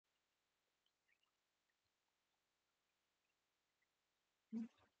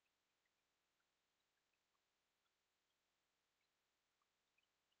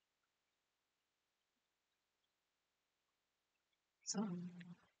Srila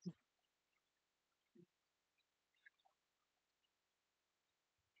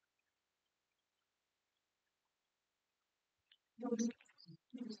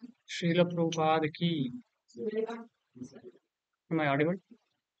Prabhupada ki. Am I audible?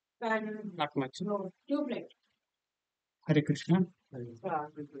 Not much. Hare Krishna.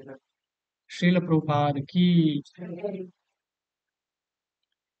 Srila Prabhupada ki.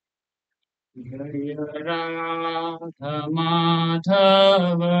 Radha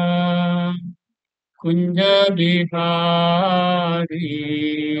Madhava Kunja Bihari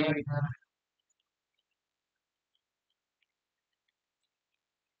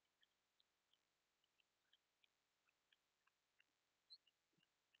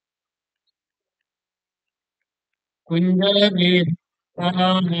Kunja Bihari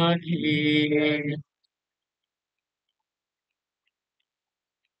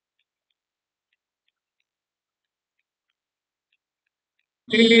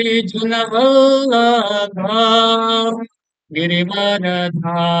Janavallabha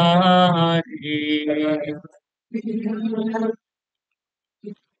Girivaradhari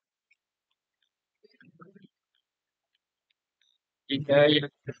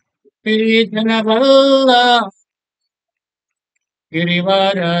Janavallabha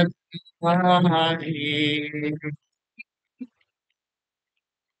Girivaradhari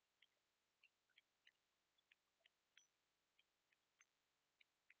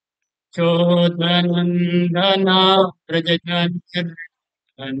Chodhanandana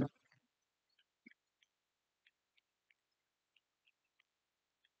Prajajanirvana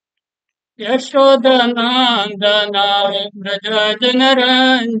Yashodanandana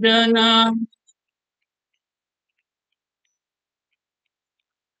Prajajanarandana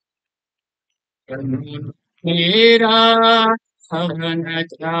Meera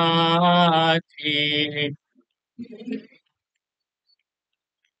Savanachati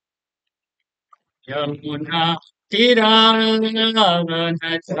Yamuna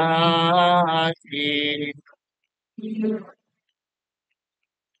Tiravanachati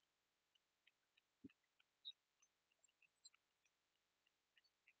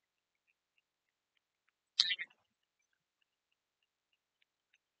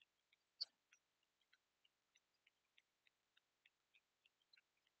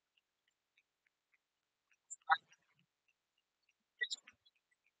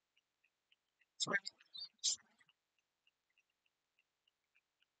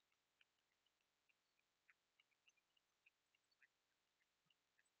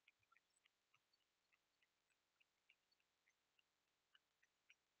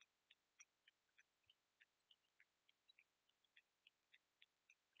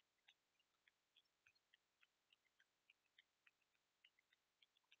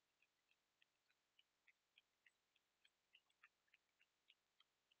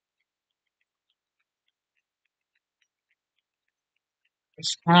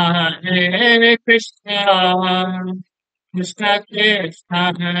Krishna Hare Krishna Krishna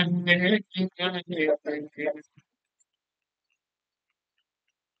Krishna Hare Hare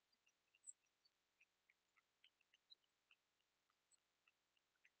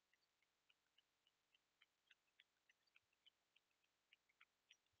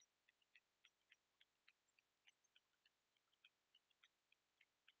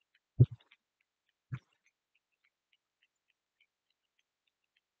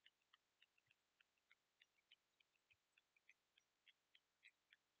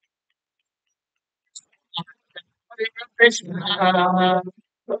Krishna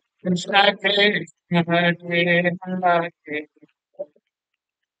Krishna Krishna Hare Hare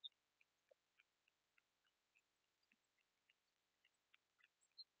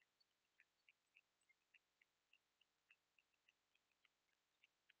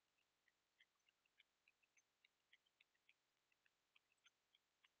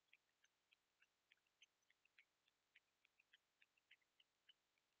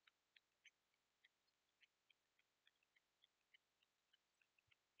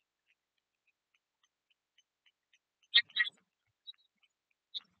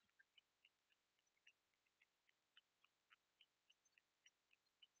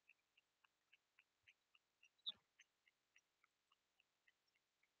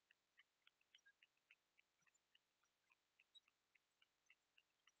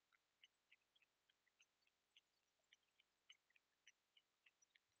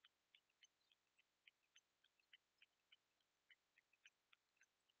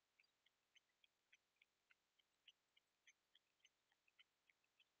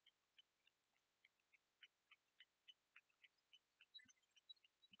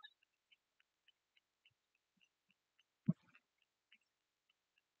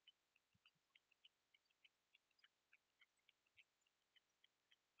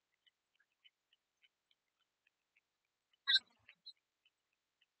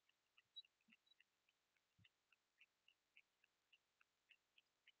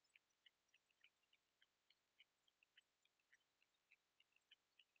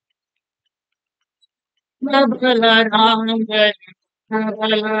Balaram Jai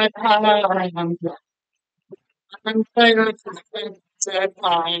Balaram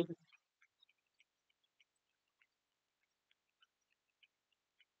Jai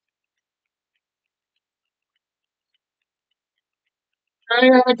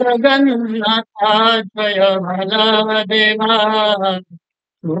Jaya Jagannatha Jaya Baladeva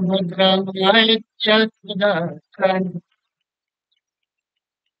Subhadra Maitya Sudarshan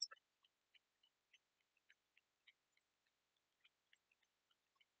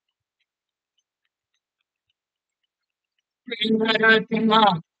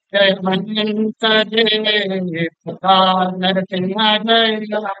Narasimha Jaya Mananta Jaya Pata Narasimha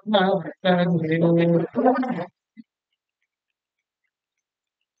Jaya Mananta Jaya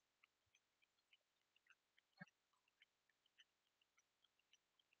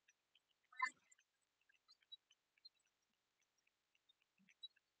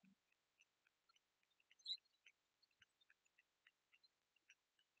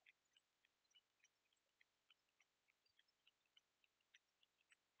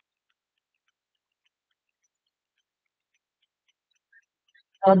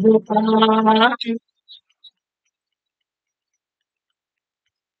Adhipati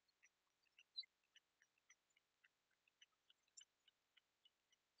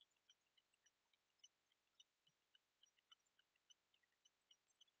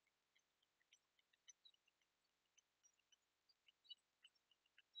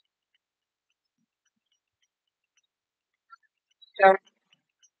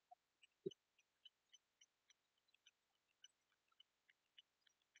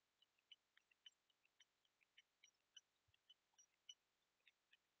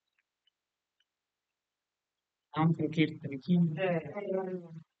Sankirtan.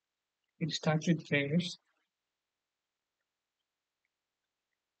 It starts with prayers.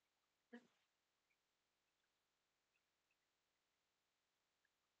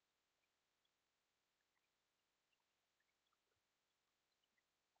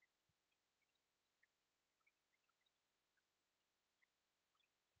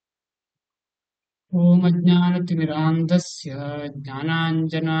 ॐ अज्ञानतिमिरान्धस्य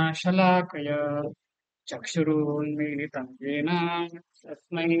ज्ञानाञ्जनशलाकय चक्षुरुन्मीलितं येन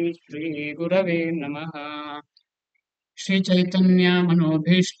तस्मै श्रीगुरवे नमः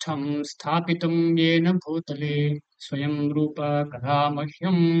श्रीचैतन्यमनोभीष्टं स्थापितं येन भूतले स्वयं रूप कदा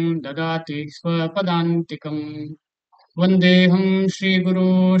मह्यं ददाति स्वपदान्तिकम् वन्देऽहं श्रीगुरो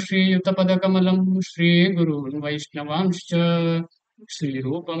श्रीयुतपदकमलं श्रीगुरून् वैष्णवांश्च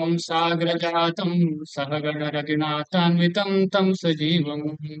श्रीरूपं साग्रजातं सहगणरघुनाथान्वितं तं सजीवम्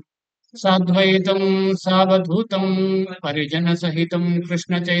साद्वैतं सावधूतं परिजनसहितं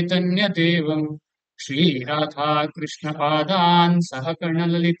कृष्णचैतन्यदेवं श्रीराधा कृष्णपादान्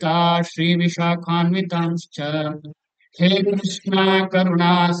सहगणललिता श्रीविशाखान्वितांश्च हे कृष्ण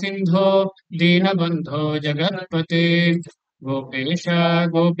करुणा सिन्धो दीनबन्धो जगत्पते गोपेश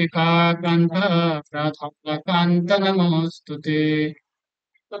गोपिका कान्त राधाकान्त नमोऽस्तु ते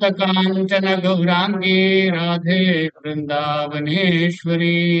काञ्चन गौराङ्गी राधे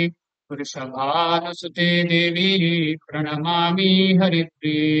वृन्दावनेश्वरी वृषभानुसुते देवी प्रणमामि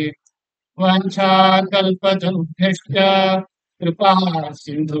हरिप्रिये वाञ्छाकल्पतरुभ्यश्च कृपा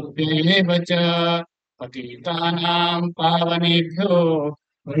सिन्धुभ्येव च पतितानां पावनेभ्यो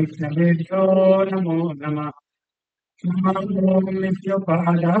वैष्णवेभ्यो नमो नमः नमो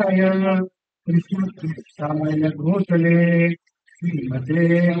नित्योपाध्याय कृष्णकृष्णाय भूतले श्रीमते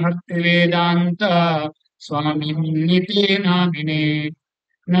भक्तिवेदान्त स्वामिनिति नामिने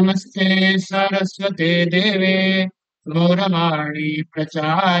नमस्ते सरस्वते देवे गौरवाणी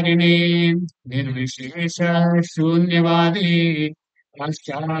प्रचारिणे निर्विशेष शून्यवादी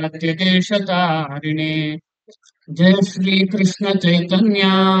पाश्चात्यदेशतारिणे जय श्री कृष्ण चैतन्य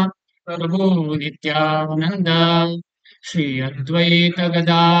प्रभु नित्यानंद श्री अद्वैत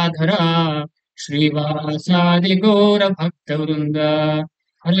गदाधर श्रीवासादि गौर भक्त वृंद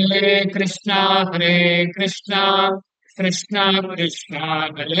हरे कृष्णा कृष्णा कृष्णा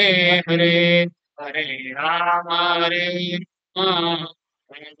हरे हरे हरे हरे राम हरे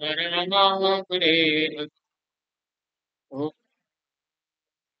राम हरे हरे। ओम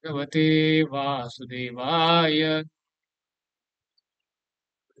भगवते वासुदेवाय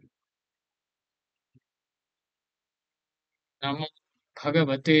नमो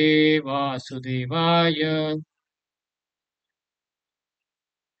भगवते वासुदेवाय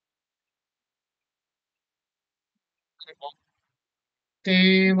ते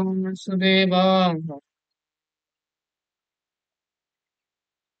वासुदेवाय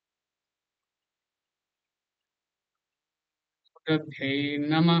गुरभ्यै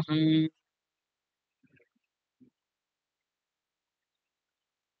नमः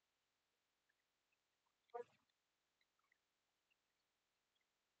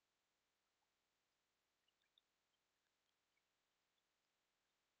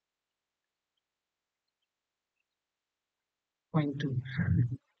Point two.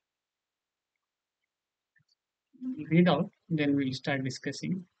 Read out, then we'll start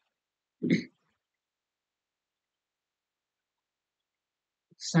discussing.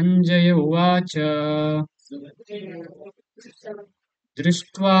 Sanjay Uvacha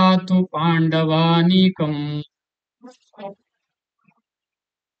दृष्ट्वा तु पाण्डवानीकम्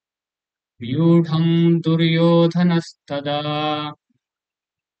व्यूढम् दुर्योधनस्तदा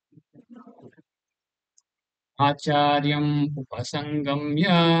आचार्यम् उपसङ्गम्य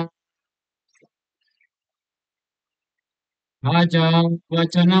राजा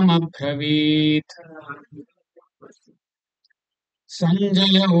वचनमब्रवीत्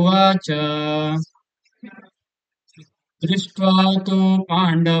सञ्जय उवाच दृष्ट्वा तु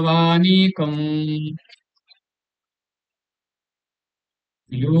पाण्डवानीकम्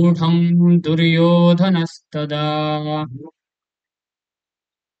व्यूढम् दुर्योधनस्तदा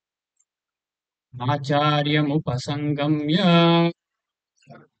आचार्यमुपसङ्गम्य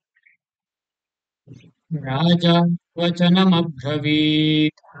राजा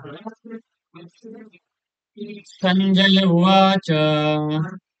वचनमब्रवीत् सञ्जय उवाच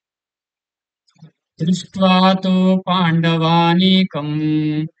दृष्ट्वा तु पाण्डवानीकम्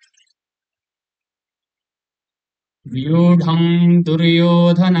व्यूढम्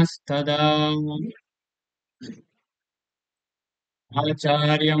दुर्योधनस्तदा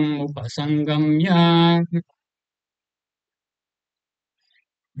आचार्यम् उपसङ्गम्य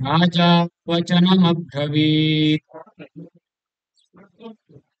राजा वचनमब्रवीत्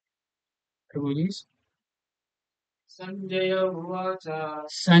सञ्जय उवाच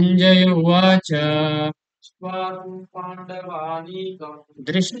सञ्जय उवाच स्वाहं पाण्डवानीकम्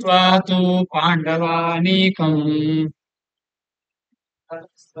दृष्ट्वा तु पाण्डवानीकम्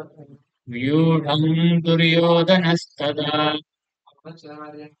व्यूढम् दुर्योधनस्तदा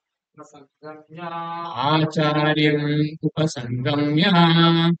आचार्य प्रसङ्गम्य आचार्यम् उपसङ्गम्य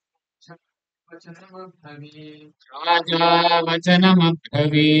वचनमब्रवीत् राजा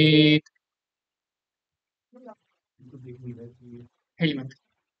वचनमब्रवीत् ಹೇಳಿ ಮತ್ತೆ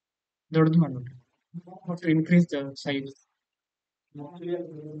ದೊಡ್ಡದು ಮಾಡ್ಬಿಟ್ರಿ to increase the size.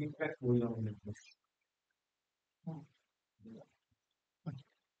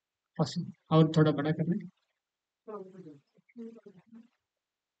 और थोड़ा बड़ा करना है.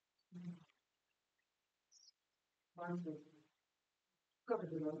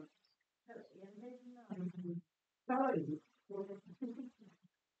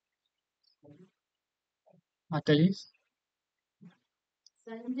 माताजी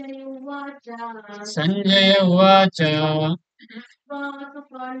संजय उवाच संजय उवाच दृष्ट्वा तु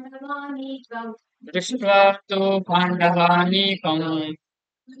पाण्डवानीकम् दृष्ट्वा तु पाण्डवानीकम्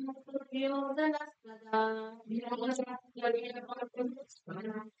दुर्योधनस्तदा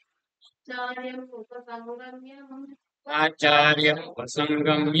आचार्यम् उपसङ्गम्य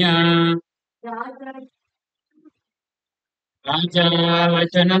आचार्यमुपसङ्गम्य राजा राजा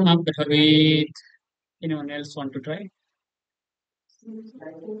वचनमब्रवीत्. Anyone else want to try?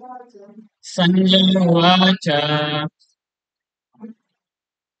 Sanjay उवाच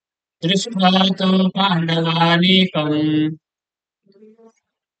दृष्ट्वा तु पाण्डवानीकम्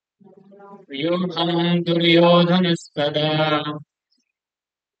व्यूढम् दुर्योधनस्तदा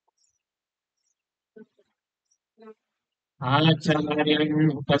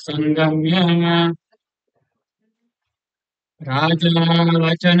आचार्यम् उपसङ्गम्य राजा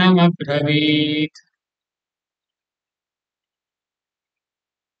वचनमब्रवीत्.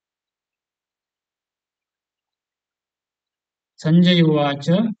 संजय उवाच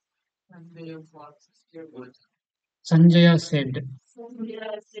Sanjaya said,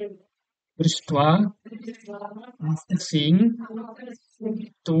 दृष्ट्वा after seeing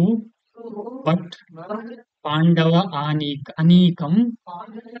tu but Pandava Anikam,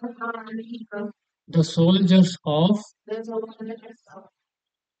 the soldiers of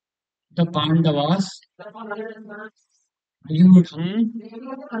the Pandavas, Yudham,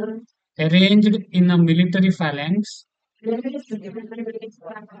 arranged in a military phalanx,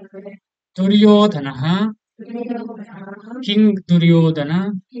 Duryodhana, King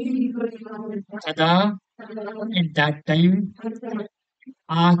Duryodhana, Tada, at that time,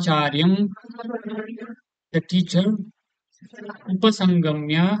 Acharyam, the teacher,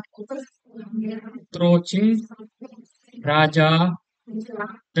 Upasangamya, approaching, Raja,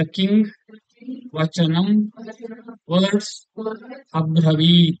 the king, Vachanam, words,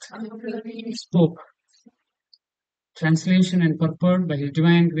 Abhravit, spoke. Translation and purport by His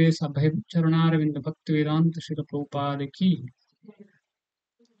Divine Grace Abhay Charanaravindra Bhaktivedanta Srila Prabhupada Ki.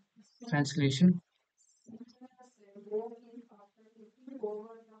 Translation.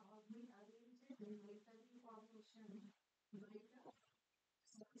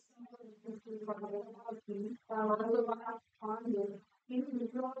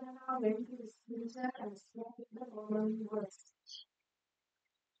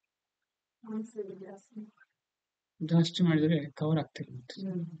 ಜಾಸ್ತಿ ಮಾಡಿದ್ರೆ cover ಆಗ್ತಿಲ್ಲ.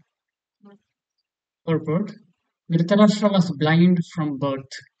 Purport: Dhritarashtra was blind from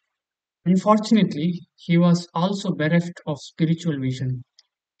birth. Unfortunately, he was also bereft of spiritual vision.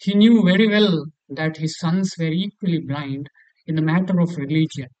 He knew very well that his sons were equally blind in the matter of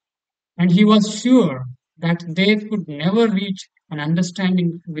religion, and he was sure that they could never reach an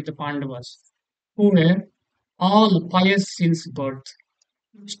understanding with the Pandavas, who were all pious since birth.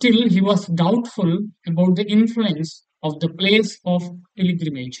 Still, he was doubtful about the influence of the place of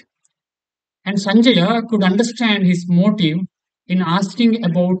pilgrimage, and Sanjaya could understand his motive in asking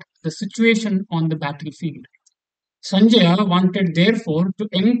about the situation on the battlefield. Sanjaya wanted therefore to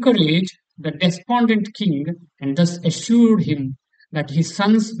encourage the despondent king and thus assured him that his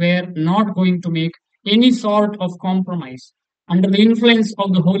sons were not going to make any sort of compromise under the influence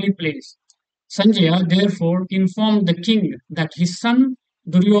of the holy place. Sanjaya therefore informed the king that his son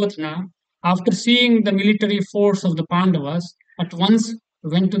Duryodhana, after seeing the military force of the Pandavas, at once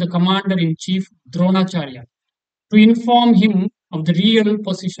went to the commander in chief Dronacharya to inform him of the real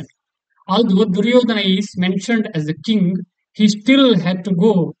position. Although Duryodhana is mentioned as the king, he still had to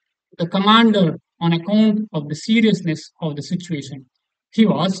go to the commander on account of the seriousness of the situation. He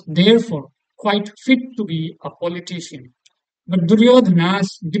was therefore quite fit to be a politician. But Duryodhana's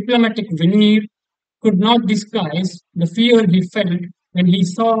diplomatic veneer could not disguise the fear he felt when he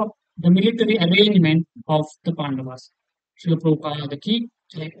saw the military arrangement of the Pandavas. Srila Prabhupada ki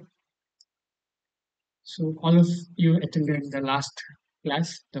jai. So all of you attended the last class,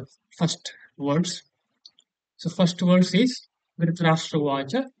 the first words. So first verse is Dhritarashtra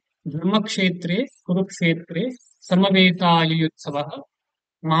Vacha Dharmakshetre Kurukshetre Samavetaayutsavaha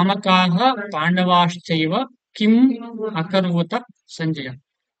Mamakaha Pandavaschaiva Kim Akarvata Sanjaya.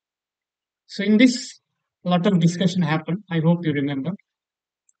 So in this, a lot of discussion happened. I hope you remember.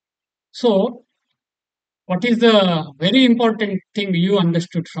 So what is the very important thing you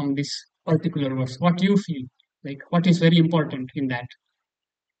understood from this particular verse? What you feel? Like what is very important in that?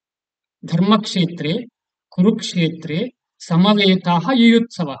 Dharmakshetre Kurukshetre Samavetaha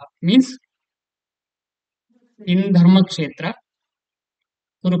Yuyutsavaha means in Dharmakshetra,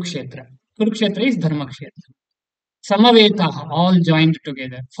 Kurukshetra. Kurukshetra is Dharmakshetra. Samavetaha, all joined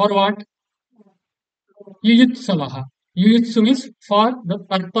together. For what? Yuyutsavaha. Yuyutsu means for the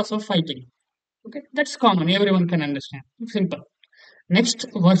purpose of fighting. Okay, that's common. Everyone can understand. Simple. Next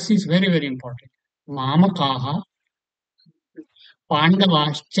verse is very, very important. Mamakaha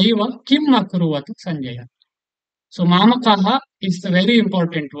Pandavaschaiva Kim Akuruvatu Sanjaya. So Mamakaha is a very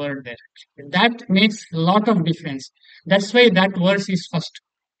important word there. That makes a lot of difference. That's why that verse is first.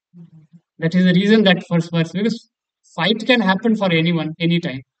 That is the reason that first verse, because fight can happen for anyone,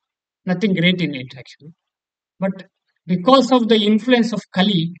 anytime. Nothing great in it actually. But because of the influence of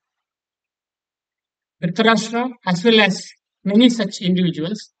Kali, Dhritarashtra as well as many such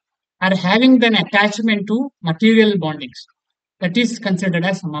individuals are having an attachment to material bondings. That is considered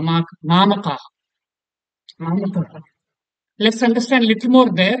as Mamakaha. Mamakaha. Let's understand a little more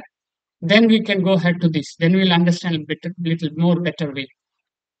there. Then we can go ahead to this. Then we'll understand a little more better way.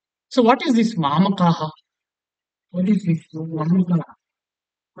 So what is this Mamakaha? What is this Mamakaha?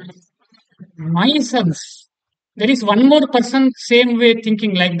 My sons. There is one more person same way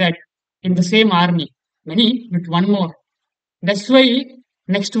thinking like that in the same army. Many, but one more. That's why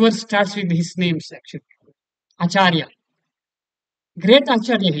next verse starts with his names actually. Acharya. Great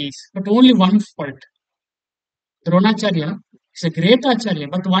Acharya he is, but only one fault. Dronacharya is a great Acharya,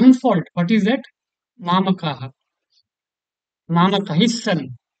 but one fault. What is that? Mamakaha. Mamaka, his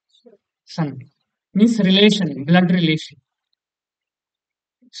son. Son. Means relation, blood relation.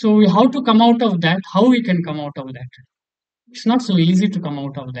 So we have to come out of that. How we can come out of that? It's not so easy to come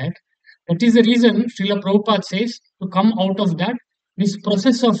out of that. That is the reason Srila Prabhupada says to come out of that, this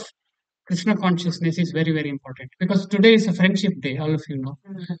process of Krishna consciousness is very, very important. Because today is a friendship day, all of you know.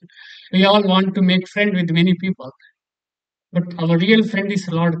 We all want to make friend with many people. But our real friend is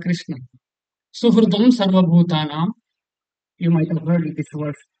Lord Krishna. Suhridam sarvabhutanam. You might have heard this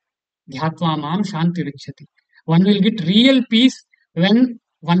verse. Dhyatva mam shanti rikshati. One will get real peace when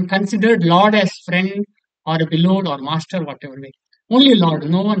one considered Lord as friend or a beloved or master, whatever way. Only Lord,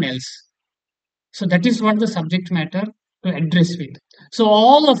 no one else. So that is what the subject matter to address with. So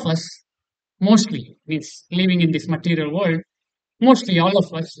all of us, mostly, means living in this material world, mostly all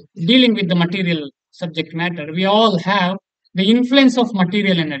of us dealing with the material subject matter, we all have the influence of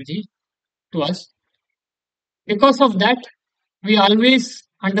material energy to us. Because of that, we always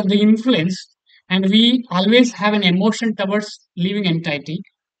under the influence and we always have an emotion towards living entity,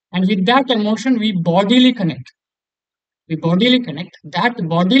 and with that emotion we bodily connect. We bodily connect. That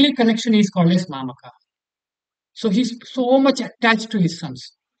bodily connection is called as mamaka. So he's so much attached to his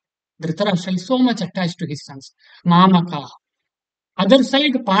sons. Dhritarashtra is so much attached to his sons. Mamaka. Other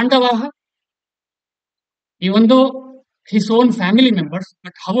side, Pandava, even though his own family members,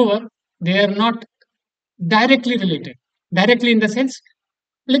 but however, they are not directly related. Directly in the sense,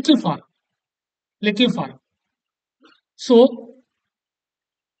 little far, little far. So,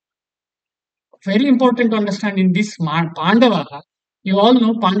 very important to understand in this Pandava, you all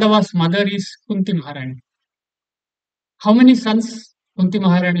know Pandava's mother is Kunti Maharani. How many sons Kunti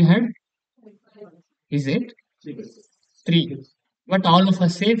Maharani had? Is it? Three. But all of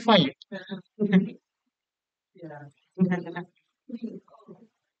us say five.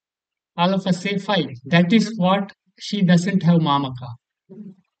 All of us say five. That is what she doesn't have Mamaka.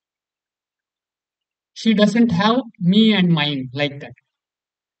 She doesn't have me and mine like that.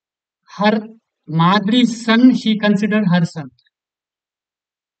 Her Madri's son, she considered her son.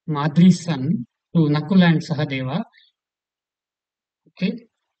 Madri's son to Nakula and Sahadeva, okay,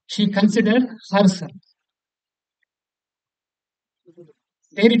 she considered her son.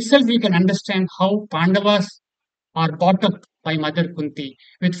 There itself we can understand how Pandavas are brought up by Mother Kunti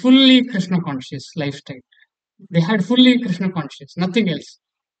with fully Krishna conscious lifestyle. They had fully Krishna conscious, nothing else.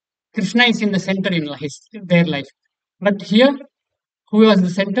 Krishna is in the center in their life. But here, who was the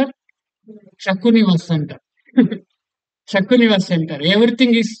center? Shakuni was center. Shakuni was center.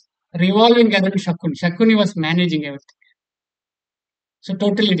 Everything is revolving around Shakuni. Shakuni was managing everything. So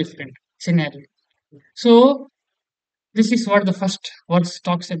totally different scenario. So this is what the first verse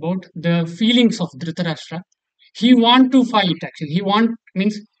talks about, the feelings of Dhritarashtra. He want to fight actually. He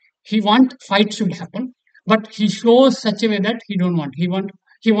want fight should happen, but he shows such a way that he don't want. He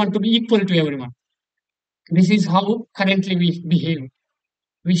want to be equal to everyone. This is how currently we behave.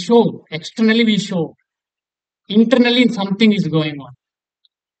 We show externally, we show internally something is going on.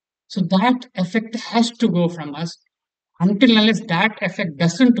 So that effect has to go from us. Until unless that effect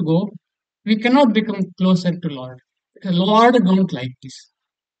doesn't go, we cannot become closer to Lord. The Lord don't like this.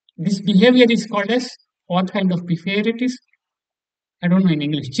 This behavior is called as what kind of behavior it is? I don't know in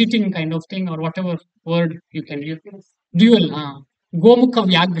English, cheating kind of thing or whatever word you can use. Dual. Gomukha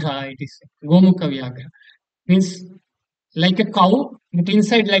Vyagra, it is. Gomukha Vyagra. Means like a cow, but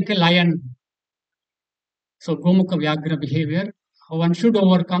inside like a lion. So Gomukha Vyagra behavior, one should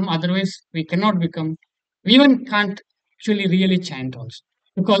overcome, otherwise we cannot become, we even can't actually really chant also.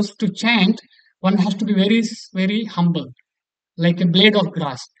 Because to chant, one has to be very, very humble, like a blade of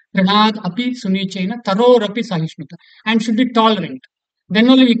grass. Pranad api sunichena taror api sahishnata. And should be tolerant. Then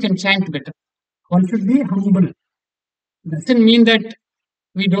only we can chant better. One should be humble. Doesn't mean that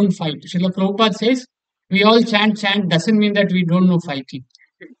we don't fight. Srila Prabhupada says, we all chant, doesn't mean that we don't know fighting.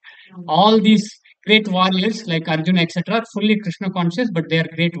 All these great warriors like Arjuna, etc., are fully Krishna conscious, but they are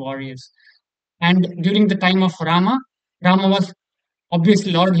great warriors. And during the time of Rama, Rama was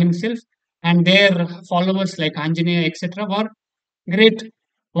obviously Lord himself, and their followers like Anjaneya, etc., were great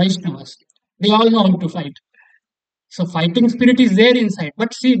Vaishnavas. They all know how to fight. So fighting spirit is there inside.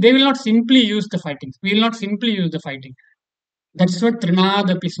 But see, they will not simply use the fighting. We will not simply use the fighting. That's what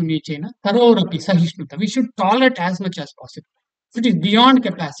Trinadapi Sunichena, Tarorapi Sahishnuta. We should tolerate as much as possible. If it is beyond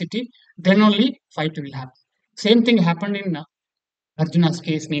capacity, then only fight will happen. Same thing happened in Arjuna's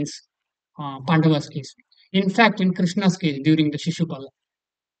case, means Pandava's case. In fact, in Krishna's case, during the Shishupala's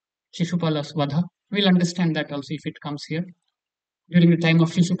Vadha, we'll understand that also if it comes here. During the time of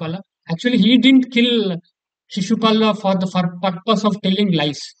Shishupala, actually he didn't kill Shishupala for the purpose of telling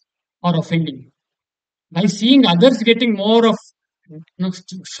lies or offending. By seeing others getting more of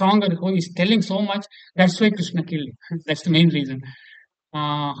stronger, who is telling so much, that's why Krishna killed him. That's the main reason.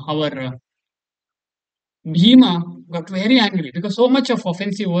 Our Bhima got very angry because so much of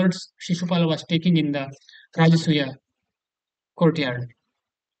offensive words Shishupala was taking in the Rajasuya courtyard.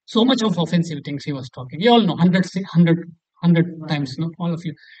 So much of offensive things he was talking. You all know, 100 times, no? All of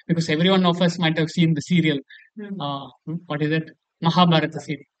you. Because every one of us might have seen the serial. What is it? Mahabharata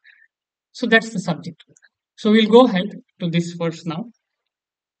serial. So that's the subject. So we'll go ahead to this verse now.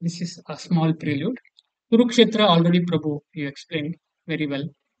 This is a small prelude. Kurukshetra already Prabhu, you explained very well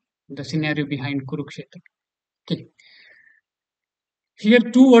the scenario behind Kurukshetra. Okay. Here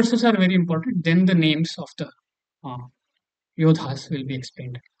two verses are very important. Then the names of the Yodhas will be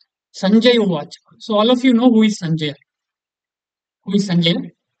explained. Sanjay Uvacha. So all of you know who is Sanjay. Who is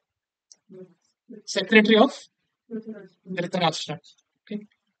Sanjay? Secretary of Dhritarashtra. Okay.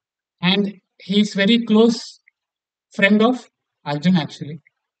 And he is very close friend of Arjuna actually.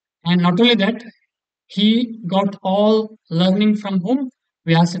 And not only that, he got all learning from whom?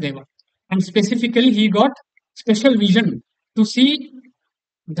 Vyasadeva. And specifically, he got special vision to see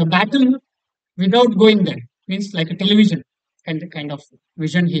the battle without going there. Means like a television kind of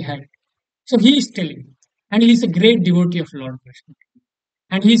vision he had. So he is telling. And he is a great devotee of Lord Krishna.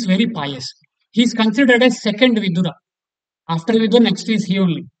 And he is very pious. He is considered as second Vidura. After Vidura, next is he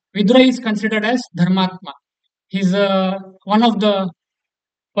only. Vidura is considered as Dharmatma. He's one of the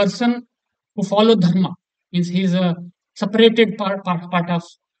person who follow dharma. Means he's a separated part of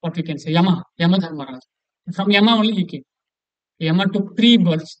what we can say Yama Dharmaraj. From Yama only he came. Yama took three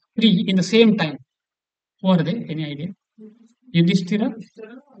births, three in the same time. Who are they? Any idea? Yudhishthira,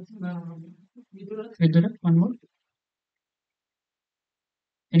 Vidura, one more.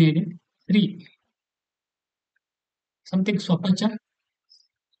 Any idea? Three. Something Swapacha.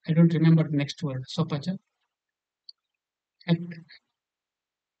 I don't remember the next word. Swapacha.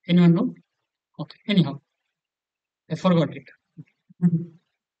 Anyone know? Okay. Anyhow, I forgot it.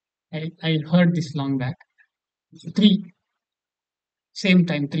 I heard this long back. Three. Same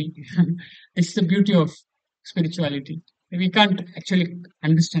time, three. This is the beauty of spirituality. We can't actually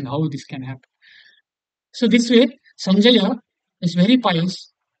understand how this can happen. So this way, Sanjaya is very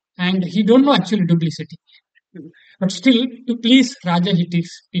pious and he don't know actually duplicity. But still, to please Raja, he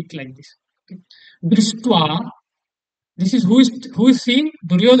speak like this. Okay. Drishtva, this is who is seeing,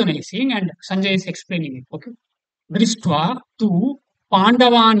 Duryodhana is seeing, and Sanjay is explaining it. Okay. Drishtva tu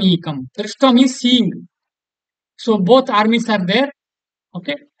Pandavanikam. Drishtva means seeing. So both armies are there.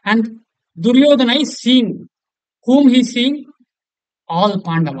 Okay. And Duryodhana is seeing. Whom he is seeing? All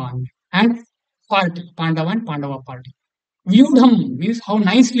Pandavan and party. Pandava and Pandava party. Vyudham means how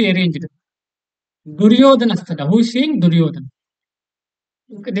nicely arranged. Duryodhana Stada. Who is seeing? Duryodhana.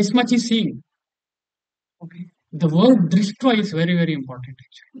 Okay, this much is seeing. Okay. The word drishtva is very, very important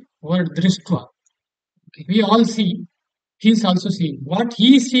actually. Word drishtva. Okay. We all see. He is also seeing. What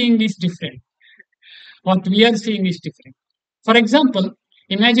he is seeing is different. What we are seeing is different. For example,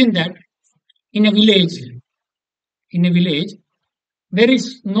 imagine that in a village, there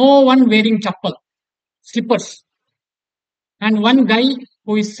is no one wearing chappal, slippers. And one guy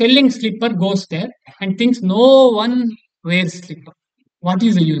who is selling slipper goes there and thinks no one wears slipper. What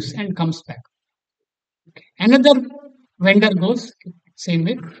is the use? And comes back. Okay. Another vendor goes same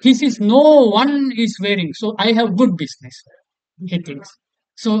way. He says no one is wearing, so I have good business. He thinks.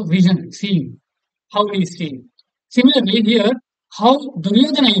 So vision, seeing, how he is seeing. Similarly here, how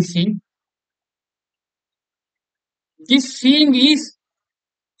Duryodhana is seeing. This seeing is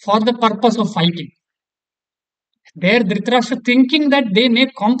for the purpose of fighting. There Dhritarashtra thinking that they may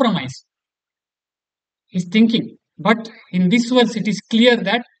compromise. He's thinking. But in this verse it is clear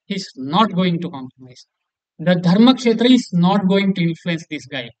that he's not going to compromise. The Dharma Kshetra is not going to influence this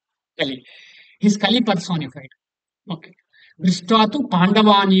guy, Kali. He's Kali personified. Okay. Drishtatu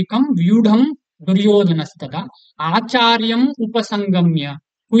Pandavanikam Vyudham Duryodhanastada Acharyam Upasangamya.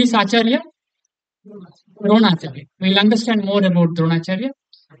 Who is Acharya? Dronacharya. We'll understand more about Dronacharya.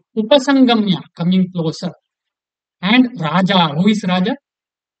 Upasangamya, coming closer. And Raja. Who is Raja?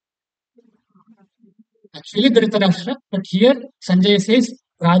 Actually Dhritarashtra, but here Sanjay says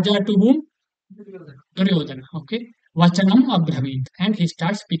Raja to whom? Duryodhana. Okay. Vachanam Abhravit. And he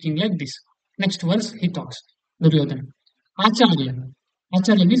starts speaking like this. Next verse he talks. Duryodhana. Acharya.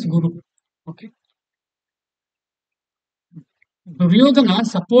 Acharya means Guru. Okay. Duryodhana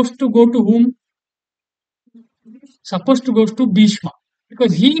supposed to go to whom? Supposed to go to Bhishma.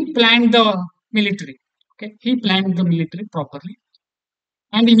 Because he planned the military. Okay. He planned the military properly.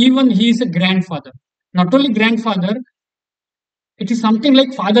 And even he is a grandfather. Not only grandfather, it is something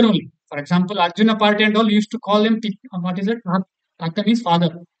like father only. For example, Arjuna party and all used to call him, what is it? Tata means father.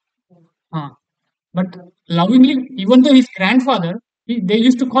 But lovingly, even though his grandfather, they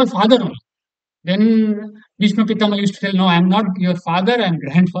used to call father only. Then Bhishma Pitama used to tell, no, I am not your father, I am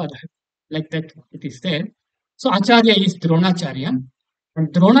grandfather. Like that it is there. So Acharya is Dronacharya.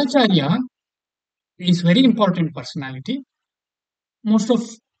 And Dronacharya is very important personality. Most of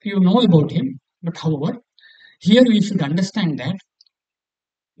you know about him. But however, here we should understand that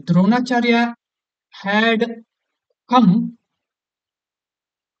Dronacharya had come.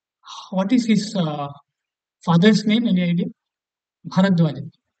 What is his father's name? Any idea? Bharadwaja.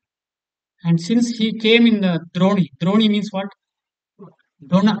 And since he came in the Droni means what?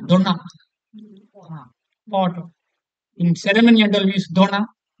 Dona. Pot. In ceremony and all we use Dona.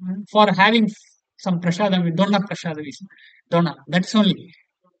 For having some prashadam, Dona prashadam is Dona. That's only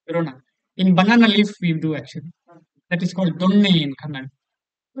Drona. In banana leaf we do actually. That is called Donne in Kannada.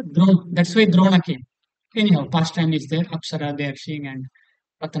 Drona. That's why Drona came. Anyhow, pastime is there. Apsara they are seeing and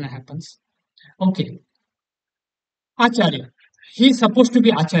Patana happens. Okay, Acharya. He is supposed to be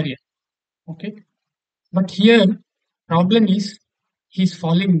Acharya. Okay, but here problem is he's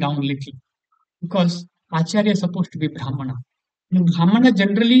falling down little because Acharya is supposed to be Brahmana. And Brahmana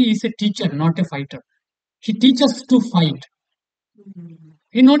generally is a teacher, not a fighter. He teaches to fight.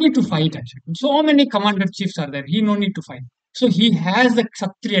 He no need to fight actually. So many commander chiefs are there. He no need to fight. So he has the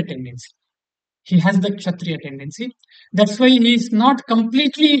Kshatriya tendency. He has the Kshatriya tendency. That's why he is not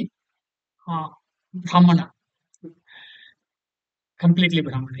completely uh, Brahmana, completely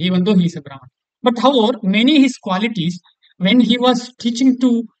Brahmana, even though he is a Brahmana. But however, many his qualities, when he was teaching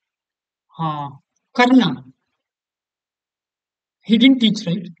to uh, Karna, he didn't teach,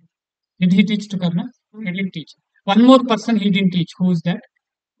 right? Did he teach to Karna? He didn't teach. One more person he didn't teach. Who is that?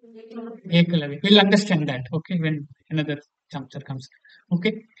 Ekalavi. We'll understand that, okay, when another chapter comes.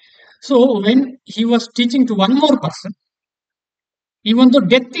 Okay. So when he was teaching to one more person, even though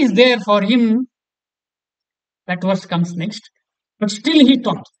death is there for him, that verse comes next, but still he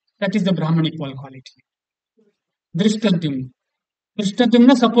taught. That is the Brahmanic quality. Drishtadyumna.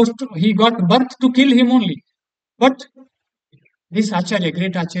 Drishtadyumna supposed to, he got birth to kill him only. But this Acharya,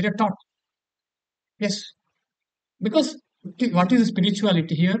 great Acharya taught. Yes. Because what is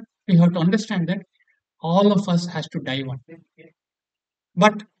spirituality here? We have to understand that all of us has to die one.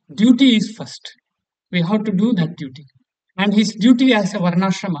 But duty is first. We have to do that duty. And his duty as a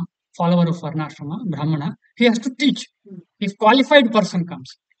Varnashrama, follower of Varnashrama, Brahmana, he has to teach. If qualified person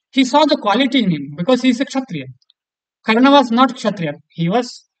comes, he saw the quality in him because he is a Kshatriya. Karna was not Kshatriya. He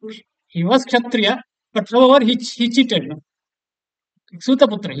was Kshatriya, but however he cheated. No?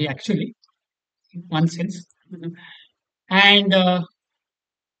 Sutaputra, he actually, in one sense. And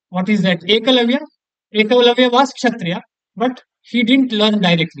what is that? Ekalavya? Ekalavya was Kshatriya, but he didn't learn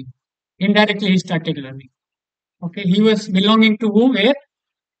directly. Indirectly, he started learning. Okay, he was belonging to who? Where?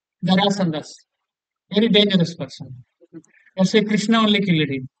 Darasandas. Very dangerous person. That's why Krishna only killed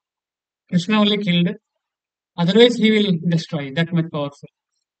him. Krishna only killed. Otherwise, he will destroy. That much powerful.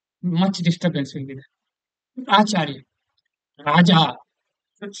 Much disturbance will be there. Acharya. Raja.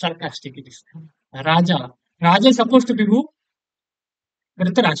 Sarcastic it is. Raja. Raja is supposed to be who?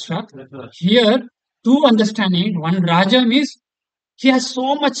 Dhritarashtra. Here, two understanding. One Raja means he has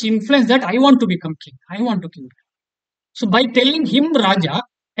so much influence that I want to become king. I want to king. So by telling him Raja,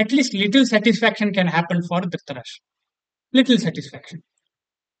 at least little satisfaction can happen for Dhritarashtra. Little satisfaction.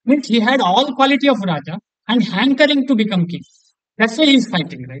 Means he had all quality of Raja and hankering to become king. That's why he is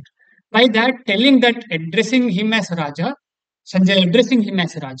fighting, right? By that, telling that, addressing him as Raja, Sanjay addressing him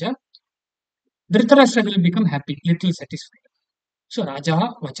as Raja, Dhritarashtra will become happy, little satisfied. So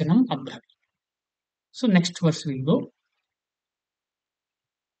Raja Vachanam Abhravi. So next verse will go.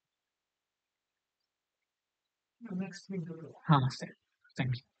 Next week.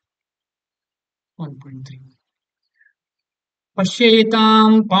 Thank you. 1.3.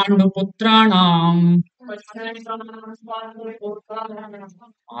 Pasyetam Panduputraणाम्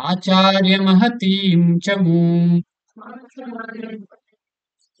Acharya Mahatim Chamum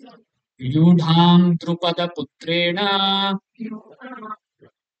Yudham Drupada Putrena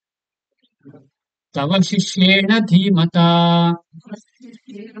Tava Shishyena Dhimata.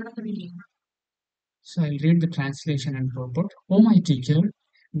 So I'll read the translation and purport. O my teacher,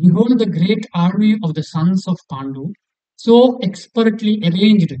 behold the great army of the sons of Pandu, so expertly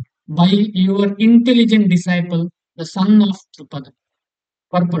arranged by your intelligent disciple, the son of Drupada.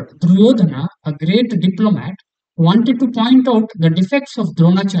 Purport. Duryodhana, a great diplomat, wanted to point out the defects of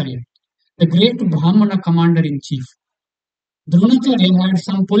Dronacharya, the great Brahmana commander-in-chief. Dronacharya had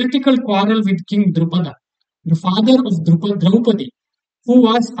some political quarrel with King Drupada, the father of Draupadi, who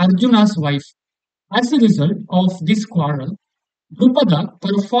was Arjuna's wife. As a result of this quarrel, Drupada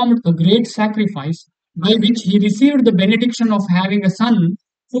performed a great sacrifice by which he received the benediction of having a son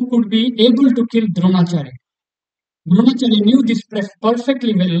who could be able to kill Dronacharya. Dronacharya knew this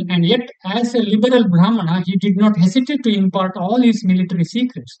perfectly well, and yet, as a liberal Brahmana, he did not hesitate to impart all his military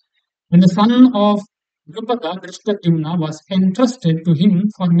secrets. When the son of Drupada, Drishtadyumna, was entrusted to him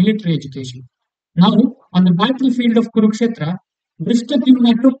for military education. Now, on the battlefield of Kurukshetra,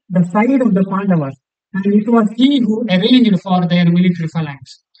 Drishtadyumna took the side of the Pandavas, and it was he who arranged for their military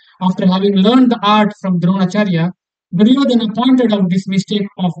phalanx. After having learned the art from Dronacharya, Duryodhana pointed out this mistake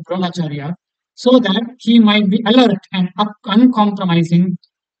of Dronacharya so that he might be alert and uncompromising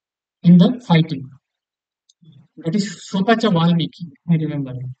in the fighting. That is Shopacha Valmiki, I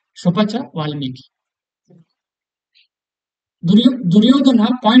remember. Shopacha Valmiki. Duryodhana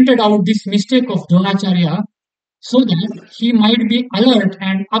pointed out this mistake of Dronacharya so that he might be alert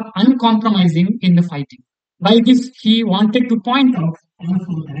and uncompromising in the fighting. By this, he wanted to point out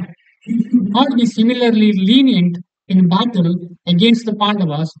also that he should not be similarly lenient in battle against the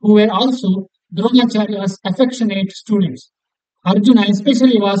Pandavas, who were also Dronacharya's affectionate students. Arjuna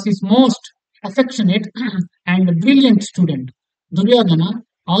especially was his most affectionate and brilliant student. Duryodhana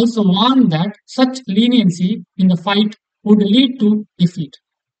also warned that such leniency in the fight would lead to defeat.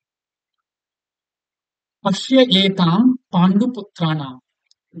 Pashya etam Panduputranam.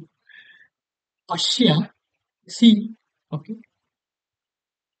 Pashya, see, okay,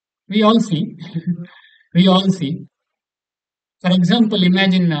 we all see, we all see. For example,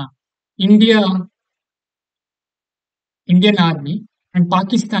 imagine India, Indian army and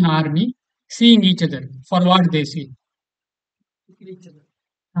Pakistan army seeing each other for what they see.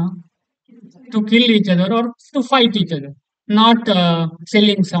 Huh? To kill each other or to fight each other, not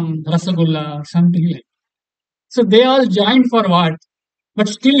selling some rasagulla or something like. So they all joined for what? But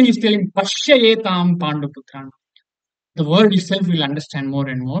still he's telling Pashyayetam Panduputran. The word itself will understand more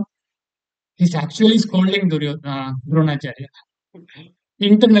and more. He's actually scolding Dronacharya.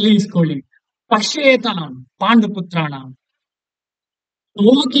 Internally he's scolding Pashyayetam Panduputranam.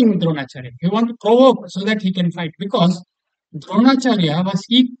 Provoking Dronacharya. He wants to provoke so that he can fight because Dronacharya was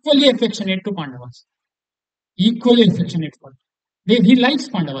equally affectionate to Pandavas. Equally affectionate for them. He likes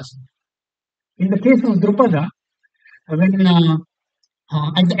Pandavas. In the case of Drupada, when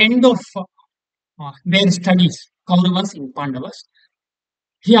at the end of their studies, Kauravas in Pandavas,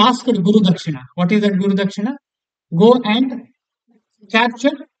 he asked Guru Dakshina. What is that Guru Dakshina? Go and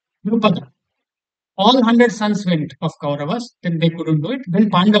capture Drupada. All 100 sons went of Kauravas, then they couldn't do it. Then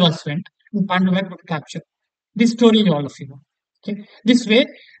Pandavas went, and Pandava could capture. This story all of you know. Okay. This way,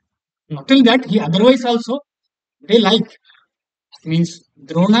 not till that, he otherwise also they like means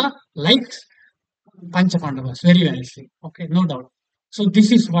Drona likes Pancha Pandavas very nicely. Okay, no doubt. So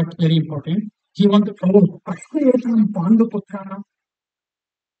this is what very important. He want to promote Panduputrana.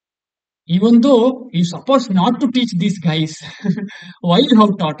 Even though you're supposed not to teach these guys, why you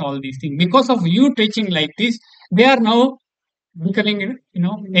have taught all these things? Because of you teaching like this, they are now becoming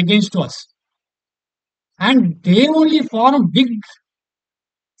against us. And they only form big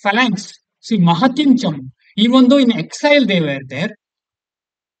phalanx. See, Mahatim Cham, even though in exile they were there,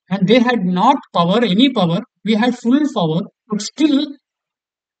 and they had not power, any power, we had full power, but still,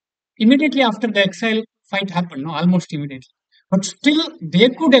 immediately after the exile fight happened, no, almost immediately. But still, they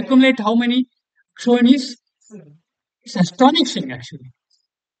could accumulate how many Shonis? It's astonishing, actually.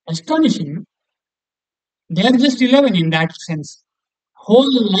 Astonishing. They are just 11 in that sense. Whole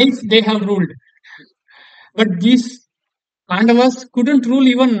life they have ruled. But these Pandavas couldn't rule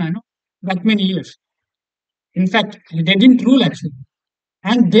even that many years. In fact, they didn't rule actually.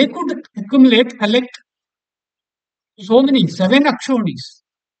 And they could collect so many, 7 Akshonis.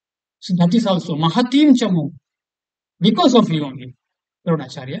 So that is also Mahatim Chamu. Because of you only,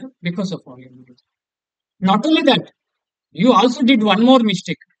 Dronacharya, because of only. Not only that, you also did one more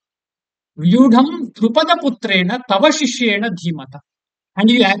mistake. Vyudham Drupada Putrena Tava Shishyena Dhimata. And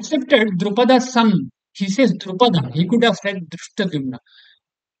you accepted Drupada's son. He says Drupada. He could have said Drishtadyumna.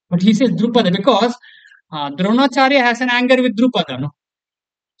 But he says Drupada because Dronacharya has an anger with Drupada. No?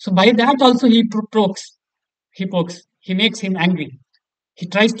 So by that also he pokes. He pokes. He makes him angry. He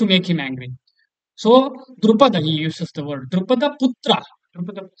tries to make him angry. So Drupada, he uses the word Drupada Putra.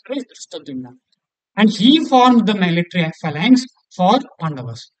 Drupada Putra is Drishtadyumna. And he formed the military phalanx for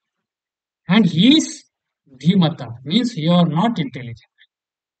Pandavas. And he is Dhimata, means you are not intelligent.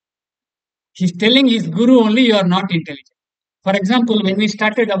 He's telling his guru only you are not intelligent. For example, when we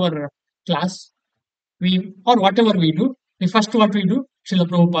started our class, or whatever we do, first what we do, Srila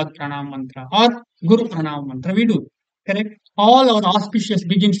Prabhupada Pranam Mantra or Guru Pranam Mantra, we do. Correct? All our auspicious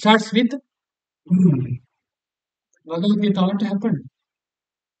begin starts with Guru. Bhagavad Gita, what happened?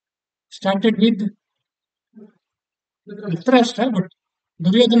 Started with Dhritarashtra, but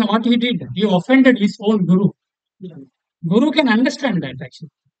Duryodhana, what he did? He offended his own Guru. Guru can understand that actually.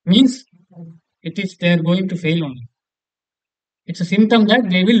 Means it is they are going to fail only. It's a symptom that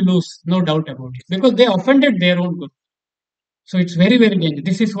they will lose, no doubt about it. Because they offended their own Guru. So it's very, very dangerous.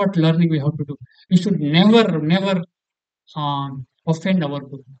 This is what learning we have to do. We should never offend our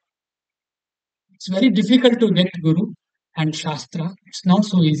Guru. It's very difficult to get Guru and Shastra. It's not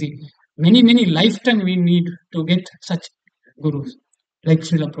so easy. Many lifetime we need to get such Gurus like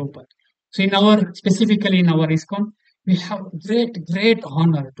Srila Prabhupada. So specifically in our ISKCON, we have great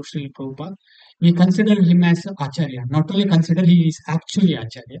honor to Srila Prabhupada. We consider him as Acharya. Not only consider, he is actually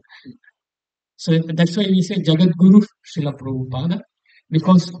Acharya. So that's why we say Jagat Guru Srila Prabhupada.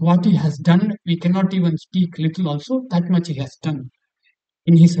 Because what he has done, we cannot even speak little also. That much he has done.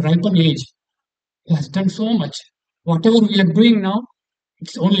 In his ripen age, he has done so much. Whatever we are doing now,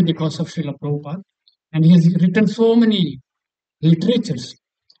 It's only because of Srila Prabhupada. And he has written so many literatures.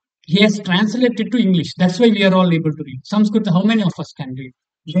 He has translated to English. That's why we are all able to read. Sanskrit, how many of us can read?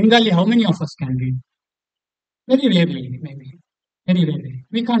 Bengali, how many of us can read? Very rarely, maybe. Very rarely.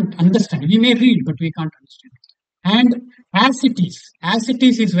 We can't understand. We may read, but we can't understand. And as it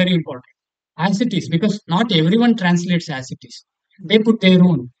is very important. As it is, because not everyone translates as it is. They put their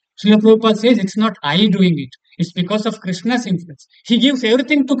own. Srila Prabhupada says it's not I doing it. It's because of Krishna's influence. He gives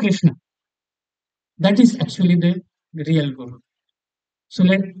everything to Krishna. That is actually the real Guru. So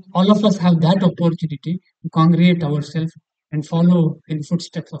let all of us have that opportunity to congregate ourselves and follow in the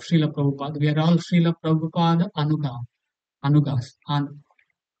footsteps of Srila Prabhupada. We are all Srila Prabhupada Anugas.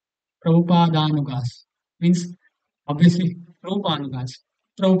 Prabhupada Anugas means obviously Prabhupada Anugas.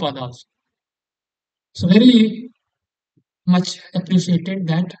 Prabhupada also. So very much appreciated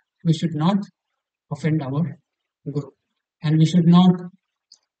that we should not offend our Guru and we should not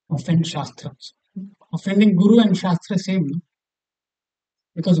offend Shastras. Offending Guru and Shastra same, no?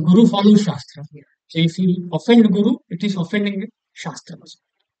 Because Guru follows Shastra. So if you offend Guru, it is offending Shastra.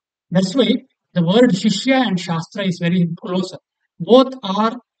 That's why the word Shishya and Shastra is very closer. Both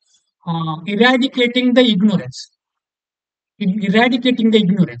are eradicating the ignorance. Eradicating the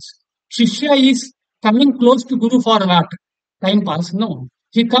ignorance. Shishya is coming close to Guru for what? Time pass? No.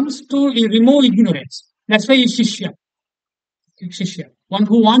 He comes to remove ignorance. That's why he's Shishya. Shishya. One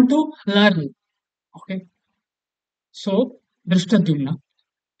who want to learn. Okay. So, Drishtadyumna.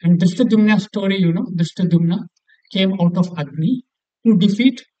 And Drishtadyumna's story, Drishtadyumna came out of Agni to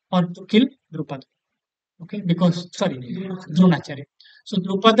defeat or to kill Drupada. Okay, because, sorry, Dronacharya. So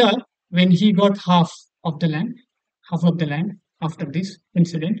Drupada, when he got half of the land after this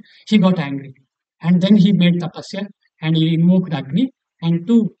incident, he got angry. And then he made tapasya and he invoked Agni and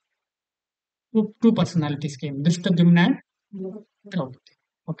two personalities came, Drishtadyumna and Draupadi.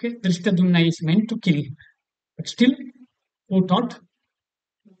 Okay, Drishtadyumna is meant to kill him. But still, who taught?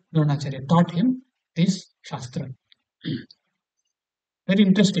 Dronacharya taught him this Shastra. Very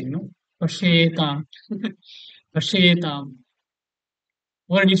interesting, no? Pashetam. Pashetam.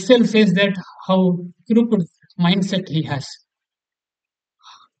 Word itself says that how crooked mindset he has.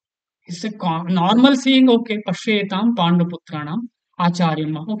 It's a normal seeing, okay, Pashetam, Pandaputranam,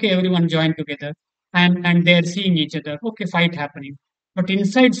 Acharyam. Okay, everyone joined together and they're seeing each other. Okay, fight happening. But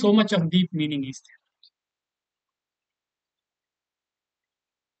inside, so much of deep meaning is there.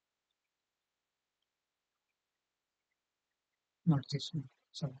 Not this one.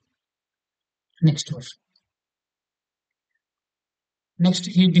 So, next verse. Next,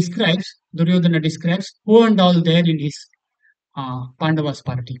 Duryodhana describes who and all there in his Pandavas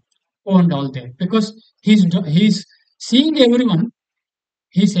party. Who and all there. Because he's seeing everyone,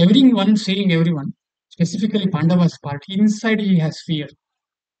 he's everyone seeing everyone, specifically Pandavas party. Inside, he has fear.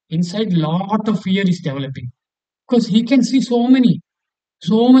 Inside, lot of fear is developing. Because he can see so many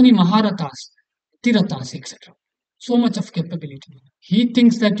Maharathas, Tirathas, etc. So much of capability. He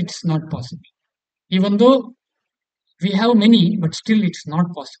thinks that it's not possible. Even though we have many, but still it's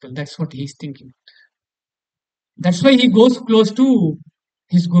not possible. That's what he's thinking. That's why he goes close to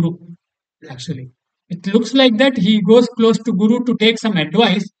his guru, actually. It looks like that he goes close to guru to take some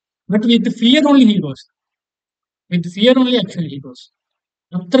advice, but with fear only he goes. With fear only actually he goes.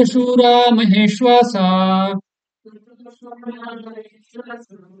 Tatra Shura Maheshwasa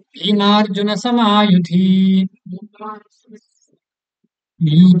Bhimarjuna Samayuthi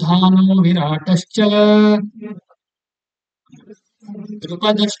Niyudhano Viratascha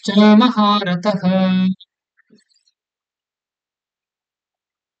Drupadascha Maharatah.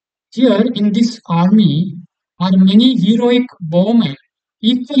 Here in this army are many heroic bowmen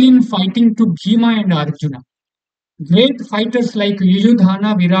equal in fighting to Bhima and Arjuna. Great fighters like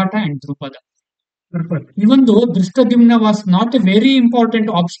Yuyudhana, Virata and Drupada. Even though Drishtadyumna was not a very important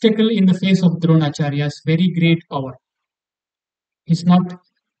obstacle in the face of Dronacharya's very great power. He's not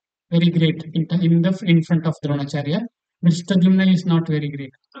very great in front of Dronacharya. Drishtadyumna is not very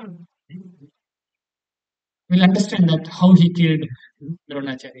great. We'll understand that how he killed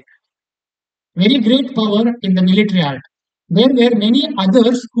Dronacharya. Very great power in the military art. There were many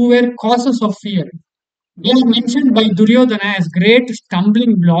others who were causes of fear. They are mentioned by Duryodhana as great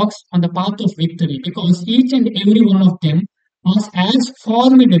stumbling blocks on the path of victory because each and every one of them was as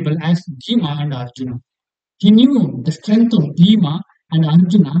formidable as Bhima and Arjuna. He knew the strength of Bhima and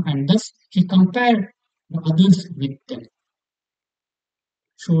Arjuna and thus he compared the others with them.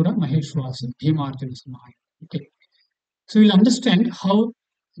 Shura, Maheshwasa, Bhima, Arjuna, Samaya. Okay. So we'll understand how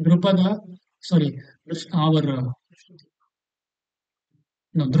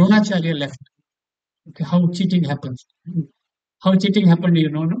Dronacharya left. Okay, how cheating happens. How cheating happened, you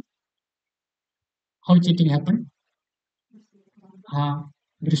know, no? How cheating happened? Uh,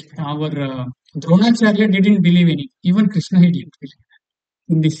 our Dronacharya didn't believe in it. Even Krishna he didn't believe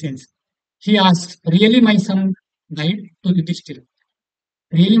in this sense. He asked, really my son died to Yudhishthira.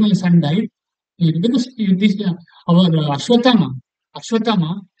 Really my son died? Because our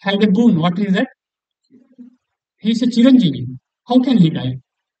Ashwatthama had a boon. What is that? He's a Chiranjeevi. How can he die?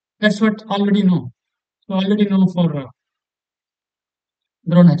 That's what already know. So already know for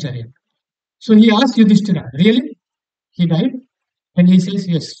Dronacharya. So he asked Yudhishthira, really? He died? And he says,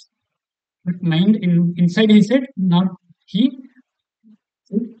 yes. But mind inside he said, not he,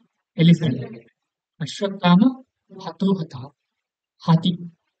 elephant. Ashwatthama hato hatha. Hati.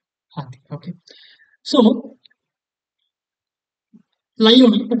 Hati. Okay. So lie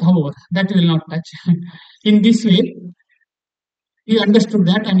only, but however, that will not touch. In this way, he understood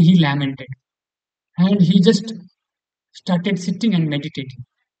that and he lamented. And he just started sitting and meditating.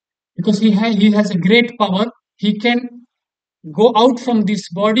 Because he has a great power. He can go out from this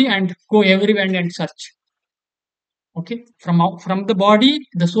body and go everywhere and search. Okay, from the body,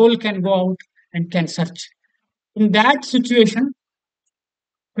 the soul can go out and can search. In that situation,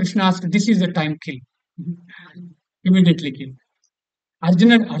 Krishna asked, "This is the time, kill." Immediately kill.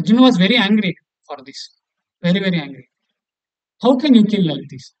 Arjuna was very angry for this, very angry. How can you kill like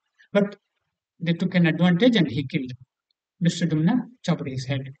this? But they took an advantage and he killed. Drishtadyumna chopped his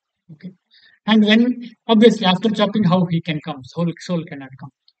head. Okay, and when obviously after chopping, how he can come? Soul cannot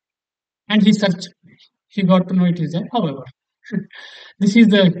come. And he searched. He got to know it is there. However, this is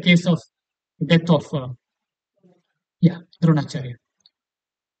the case of death of Dronacharya.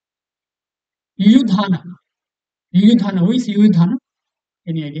 Yudhana. Yudhana. Who is Yudhana?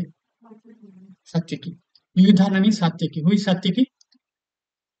 Any idea? Satyaki. Yudhana means Satyaki. Who is Satyaki?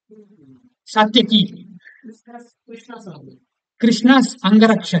 Satyaki. Krishna's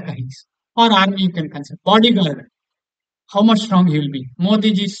Angarakshaka is. Or army you can consider. Bodyguard. How much strong he will be.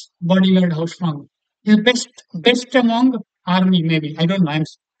 Modiji's bodyguard, how strong. He's best among army, maybe. I don't know.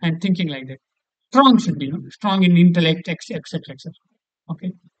 I'm thinking like that. Strong should be, strong in intellect, etc. etc.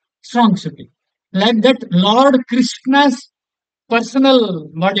 Okay. Strong should be. Like that, Lord Krishna's personal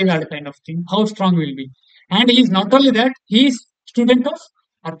bodyguard kind of thing. How strong will be. And he is not only that, he is student of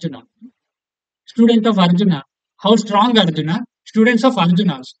Arjuna. Student of Arjuna. How strong Arjuna? Students of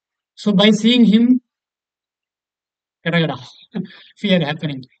Arjuna's. So by seeing him, fear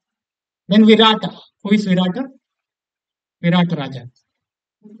happening. Then Virata. Who is Virata? Virata Raja.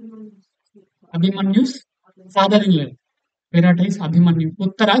 Abhimanyu's father-in-law. Virata is Abhimanyu.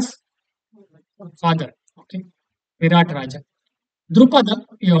 Uttara's father. Okay. Virat Raja. Drupada,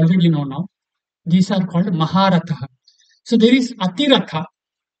 you already know now. These are called Maharatha. So there is Atiratha.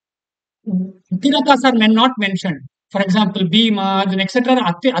 Atirathas are not mentioned. For example, Bhima, etc.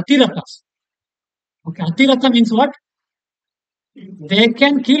 Atirathas. Okay. Atiratha means what? They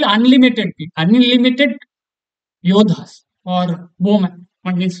can kill unlimited yodhas or bowmen.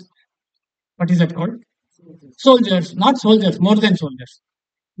 One is, what is that called? Soldiers, not soldiers, more than soldiers.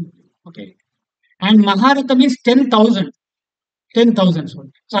 Okay. And Maharatha means 10,000. 10,000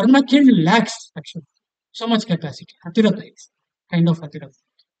 soldiers. So Arjuna killed lakhs actually. So much capacity. Atiratha is kind of Atiratha.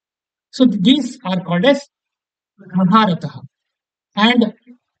 So these are called as Maharatha. And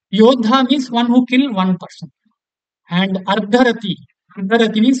Yodha means one who kill one person. And Ardharathi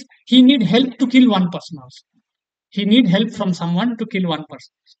means he need help to kill one person also. He need help from someone to kill one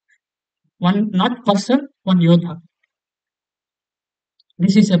person. One, not person, one Yodha.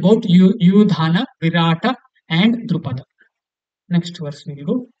 This is about Yudhana, Virata, and Drupada. Next verse we will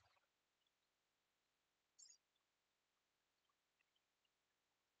go.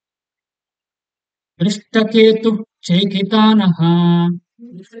 Dhrishtaketu चेकितानः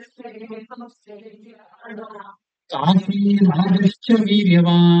काशीराजश्च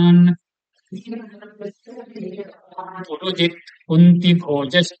वीर्यवान् Purujit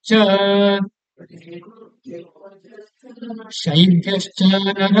कुन्तिभोजश्च शैभ्यश्च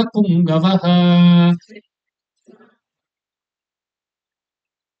नरपुङ्गवः.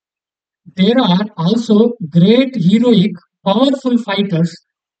 There are also great heroic powerful fighters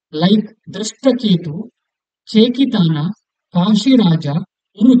like Drashtaketu, Chekitana, Kashiraja,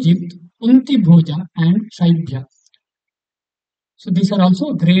 Urujit, Kuntibhoja, and Shaibhya. So these are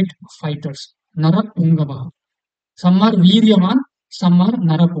also great fighters. Narapungava. Some are Viryavan, some are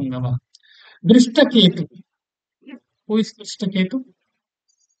Narapungava. Drishtaketu. Who is Drishtaketu?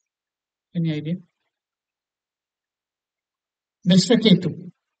 Any idea?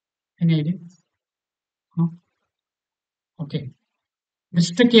 Drishtaketu. Any idea? Huh? Okay.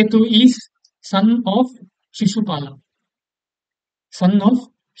 Drishtaketu is son of Shishupala. son of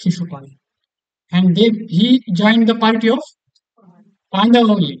Shishupala. And he joined the party of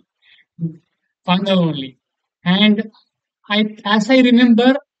Pandava only. Pandava only. And as I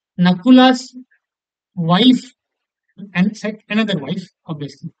remember, Nakula's wife and another wife,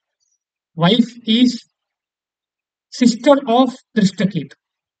 obviously. Wife is sister of Drishtaketu,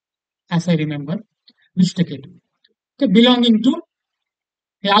 as I remember, Drishtaketu. Okay, belonging to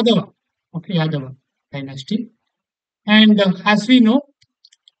Yadava. Okay, Yadava dynasty. And as we know,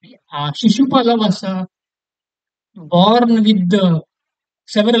 Shishupala was born with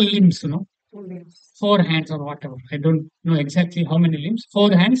several limbs, 4 hands or whatever. I don't know exactly how many limbs.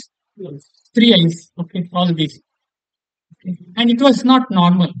 4 hands, 3 eyes. Okay, all these. Okay. And it was not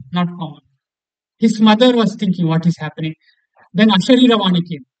normal, not common. His mother was thinking, what is happening? Then Ashariravani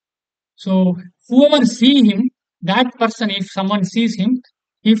came. So whoever see him, that person, if someone sees him,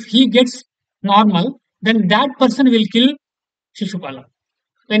 if he gets normal, then that person will kill Shishupala.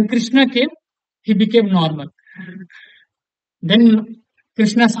 When Krishna came, he became normal. Then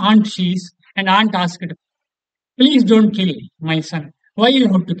Krishna's aunt sees, and aunt asked, please don't kill my son. Why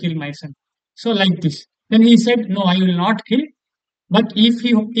you have to kill my son? So like this. Then he said, no, I will not kill. But if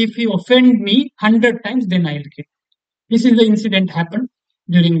he offend me 100 times, then I will kill. This is the incident happened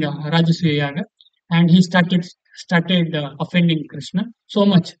during the Rajasuya Yaga, and he started offending Krishna so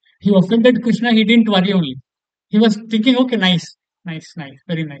much. He offended Krishna. He didn't worry only. He was thinking, okay, nice, nice, nice,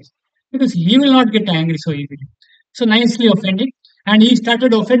 very nice, because he will not get angry so easily. So nicely offending, and he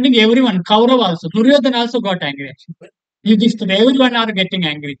started offending everyone. Kaurav also, Duryodhana also got angry. Actually, Yudhishthira, everyone are getting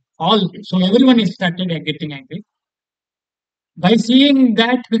angry. All so everyone is started getting angry by seeing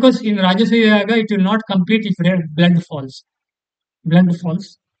that, because in Rajasuya Yaga it will not complete if blood falls. Blood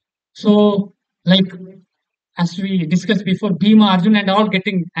falls. So, like as we discussed before, Bhima, Arjun, and all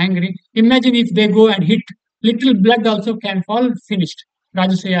getting angry. Imagine if they go and hit, little blood also can fall, finished.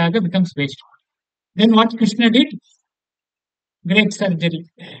 Rajasuya Yaga becomes waste. Then what Krishna did? Great surgery.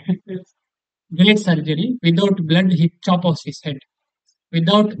 Great surgery. Without blood, he chop off his head.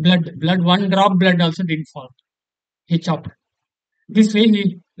 Without blood, one drop blood also didn't fall. He chopped. This way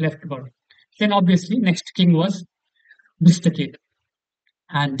he left body. Then obviously next king was Drishtaketu.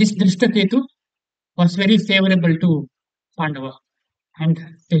 And this Drishtaketu was very favorable to Pandava, and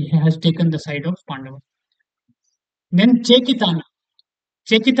he has taken the side of Pandava. Then Chekitana.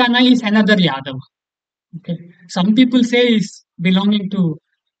 Chekitana is another Yadav. Okay. Some people say is belonging to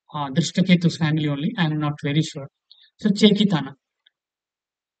Drishtaketu's family only. I am not very sure. So Chekitana.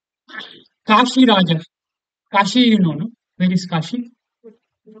 Kashi Raja. Kashi, you know, no? Where is Kashi?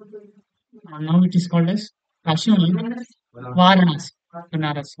 Now it is called as Kashi only. Varanasi.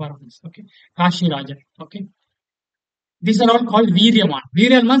 Varanasi. Okay. Kashi Raja. Okay. These are all called Viryaman.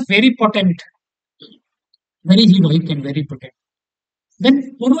 Viryaman is very potent, very heroic and very potent.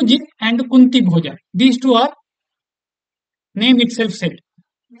 Then Urujit and Kunti Bhoja. These two are name itself said.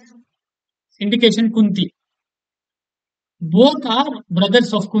 Indication Kunti. Both are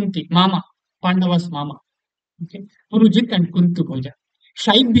brothers of Kunti, Mama, Pandava's Mama. Okay. Urujit and Kunti Bhoja.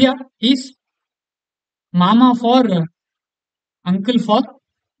 Shaibhya is Mama for uncle for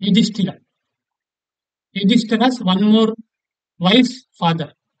Yudhishthira. Yudhishthira's one more wife's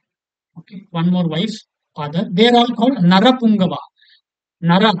father. Okay, one more wife's father. They are all called Narapungava.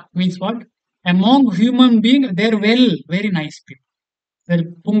 Nara means what? Among human beings, they are very nice people. Very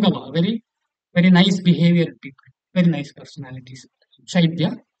Pungava, very nice behavior people, very nice personalities.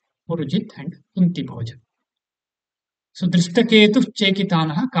 Shaibhya, Purujit, and Kunti Bhoja. So Drishtaketu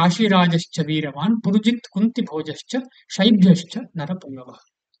Chekitanaha, Kashirajascha Veeravan, Purujit Kunti Bhojascha, Shaibhyascha Narapungava.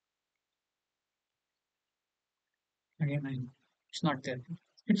 Again, it's not there.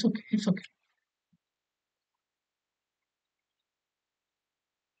 It's okay. It's okay.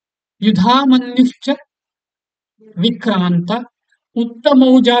 Yudhamanyuscha Vikranta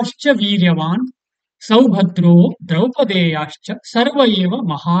Uttamaujaschcha Veeryavan Saubhadro Draupadeyascha Sarva Eva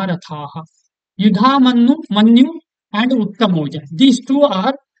Maharathaha. Manyu and Uttamauja. These two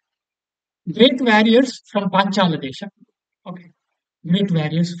are great warriors from Panchala Desha. Okay. Great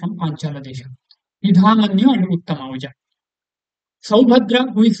warriors from Panchala Desha. Manyu and Uttamauja.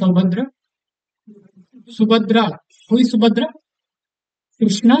 Saubhadra, who is Saubhadra? Subhadra, who is Subhadra?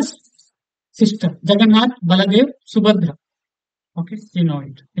 Krishna's sister. Jagannath, Baladev, Subhadra. Okay, you know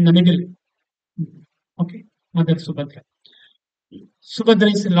it. In the middle. Okay, Mother Subhadra.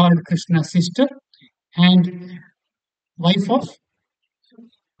 Subhadra is Lord Krishna's sister and wife of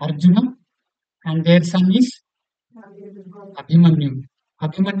Arjuna, and their son is Abhimanyu.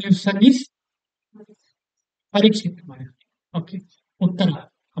 Abhimanyu's son is Parikshit Maharaj. Okay, Uttara.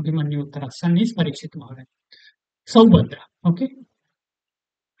 Abhimanyu Uttara. Son is Parikshit Maharaj. Saubhadra. Okay.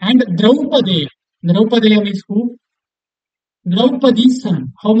 And Draupadi. Draupadi is who? Draupadi's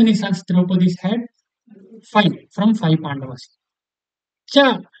son. How many sons Draupadi had? Five, from five Pandavas.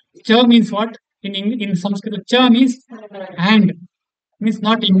 Cha. Cha means what? In Sanskrit, cha means and, means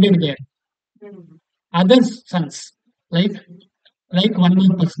not ended there. Other sons, like one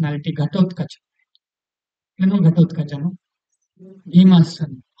more personality, Ghatotkacha. You know Ghatotkacha, no? Bhima's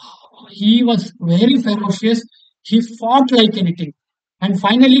son. He was very ferocious. He fought like anything. And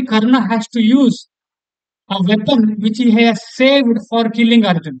finally, Karna has to use a weapon which he has saved for killing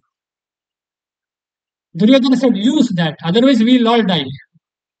Arjuna. Duryodhana said, use that, otherwise we'll all die.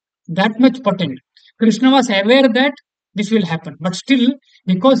 That much potent. Krishna was aware that this will happen, but still,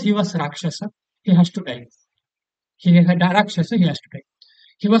 because he was Rakshasa, he has to die. He had a Rakshasa, he has to die.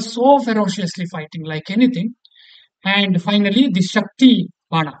 He was so ferociously fighting like anything. And finally, the Shakti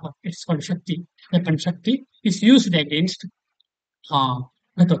Bana, it's called Shakti, weapon Shakti, is used against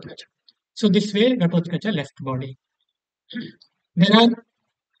Ghatotkacha. So this way, Ghatotkacha left body. There are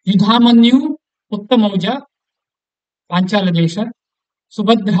Yudhamanyu, Uttamauja, Panchala Desha,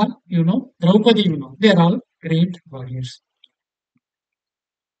 Subhadra, you know, Draupadi, you know, they are all great warriors.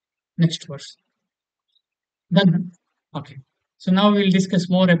 Next verse. Done. Okay. So now we will discuss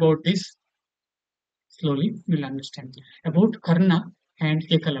more about this. Slowly, we will understand about Karna and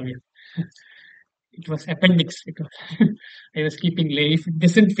Ekalavya. It was appendix. I was keeping late. If it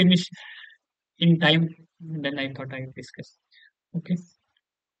doesn't finish in time, then I thought I would discuss. Okay.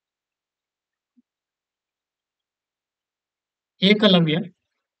 Ekalavya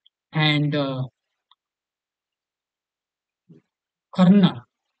and Karna.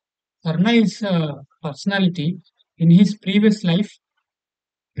 Karna is a personality. In his previous life,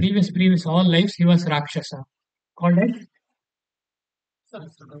 previous all lives, he was Rakshasa. Called as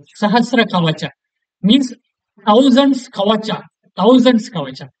Sahasra Kavacha. Means thousands Kavacha. Thousands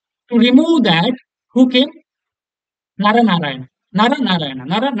Kavacha. To remove that, who came? Nara Narayana. Nara Narayana.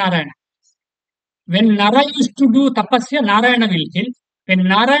 Nara Narayana. When Nara used to do tapasya, Narayana will kill. When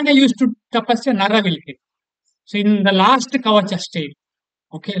Narayana used to tapasya, Nara will kill. So in the last Kavacha state,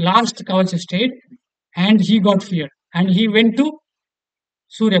 okay, last Kavacha state, and he got fear. And he went to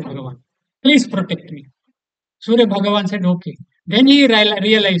Surya Bhagavan. Please protect me. Surya Bhagavan said, okay. Then he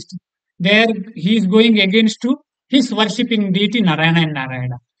realized there he is going against to his worshipping deity Narayana and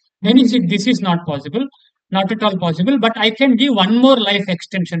Narayana. Then he said, this is not possible, not at all possible, but I can give one more life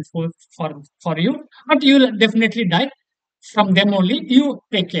extension for you, but you will definitely die. From them only, you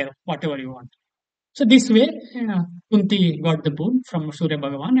take care of whatever you want. So this way, Kunti got the boon from Surya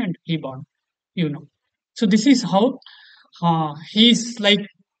Bhagavan and he born, you know. So this is how he's like,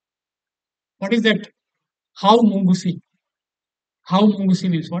 what is that? How Mungusi. How Mungusi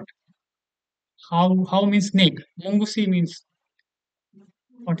means what? How means snake. Mungusi means,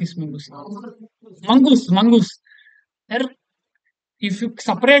 what is Mungusi? Mongoose. If you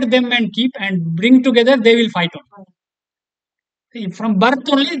separate them and keep and bring together, they will fight on. See, from birth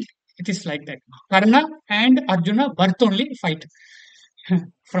only, it is like that. Karna and Arjuna, birth only fight.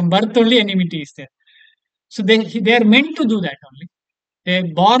 From birth only, enmity is there. So they are meant to do that only. They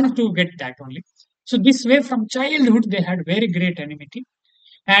are born to get that only. So this way, from childhood, they had very great enmity.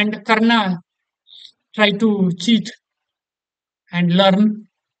 And Karna tried to cheat and learn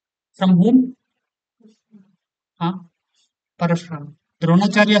from whom? Parashurama.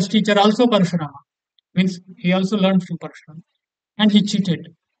 Dronacharya's teacher also Parashurama. Means he also learned from Parashurama. And he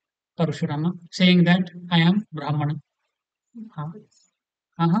cheated Parashurama, saying that I am Brahmana.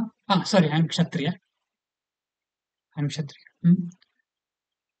 Sorry, I am Kshatriya. I am Kshatriya.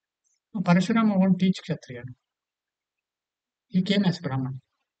 No, Parashurama won't teach Kshatriya. He came as Brahmana.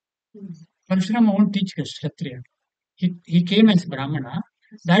 Parashurama won't teach Kshatriya. He came as Brahmana,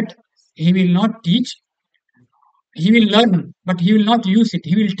 that he will not teach. He will learn, but he will not use it.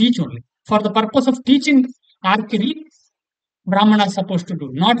 He will teach only. For the purpose of teaching archery, Brahmana is supposed to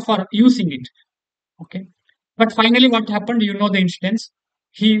do, not for using it. Okay. But finally, what happened? You know the incidents.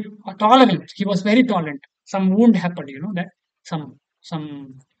 He tolerant. He was very tolerant. Some wound happened. You know that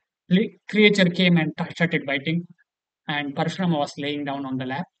some creature came and started biting, and Parashurama was laying down on the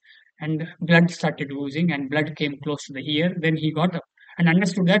lap, and blood started oozing, and blood came close to the ear. Then he got up and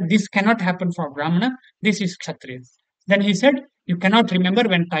understood that this cannot happen for Brahmana. This is Kshatriya. Then he said, "You cannot remember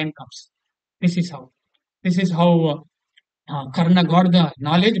when time comes." This is how. This is how Karna got the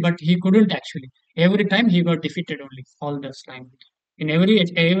knowledge, but he couldn't actually. Every time he got defeated only, all this time. In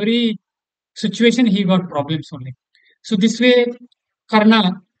every situation, he got problems only. So this way,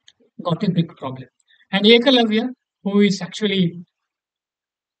 Karna got a big problem. And Ekalavya, who is actually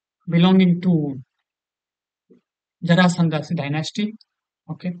belonging to Jarasandha's dynasty,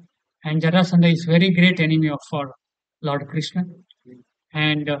 Okay, and Jarasandha is very great enemy of Lord Krishna,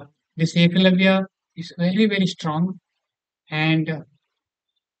 and this Ekalavya is very very strong and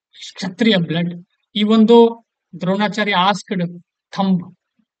Kshatriya blood. Even though Dronacharya asked thumb,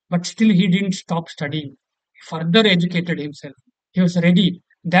 but still he didn't stop studying. He further educated himself. He was ready.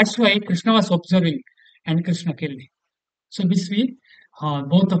 That's why Krishna was observing, and Krishna killed him. So this way,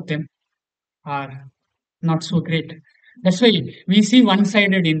 both of them are not so great. That's why we see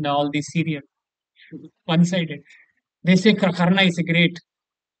one-sided in all these serial. One-sided. They say Karna is great.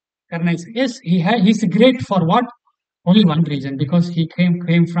 Karna is yes, he's great for what? Only one reason, because he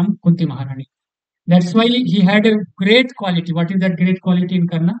came from Kunti Maharani. That's why he had a great quality. What is that great quality in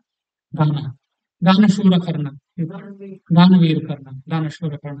Karna? Dana. Dana Shura Karna. Dana Veer Karna. Dana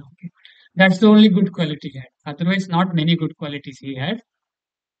Shura Karna. Okay. That's the only good quality he had. Otherwise, not many good qualities he had.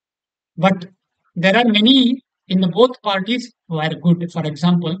 But there are many in the both parties who are good. For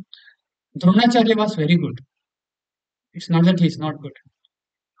example, Dronacharya was very good. It's not that he's not good.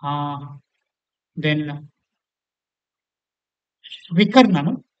 Then Vikarna,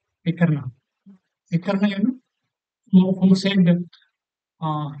 no? Vikarna. Vikarna, who said,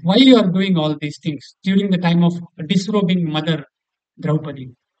 why you are doing all these things during the time of disrobing Mother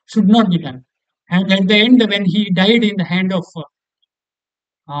Draupadi? Should not be done. And at the end, when he died in the hand of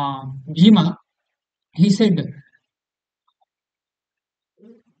Bhima, he said,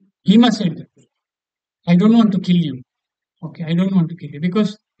 Bhima said, I don't want to kill you. Okay, I don't want to kill you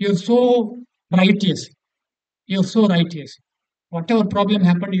because you're so righteous. You're so righteous. Whatever problem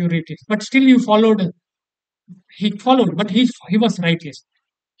happened, you're righteous. But still, you followed. He followed, but he was righteous.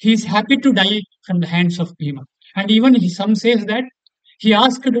 He's happy to die from the hands of Bhima. And even some says that he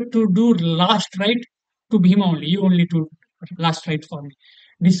asked to do last right to Bhima only. You only do last right for me.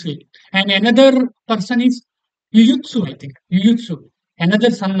 This way. And another person is Yuyutsu, I think. Yuyutsu.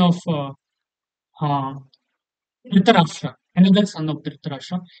 Another son of uh, Dhritarashtra. Another son of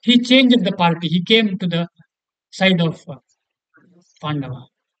Dhritarashtra. He changed the party. He came to the side of Pandava.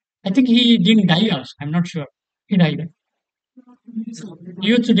 I think he didn't die also. I'm not sure. He died.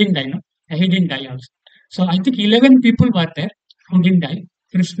 Yuyutsu didn't die, no? He didn't die also. So I think 11 people were there who didn't die.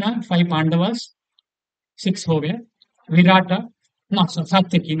 Krishna, 5 Pandavas, 6 हो गया. Virata, not so,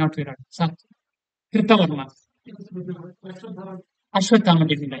 Satyaki, not Virata. Kritavarma, Ashwatthama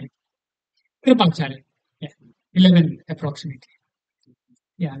didn't die. Kripacharya, yeah, 11 approximately.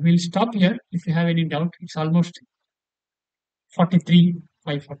 Yeah, we'll stop here. If you have any doubt, it's almost 43,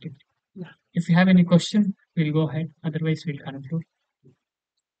 543. If you have any question, we'll go ahead. Otherwise, we'll conclude.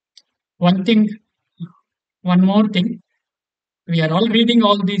 One thing, one more thing. We are all reading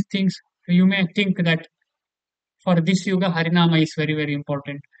all these things. You may think that for this yuga, Harinama is very, very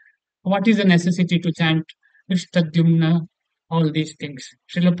important. What is the necessity to chant Ishtadyumna, all these things?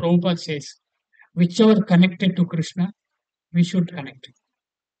 Srila Prabhupada says, whichever connected to Krishna, we should connect.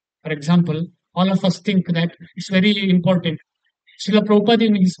 For example, all of us think that it's very important. Srila Prabhupada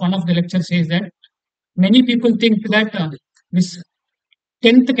in his one of the lectures says that many people think that this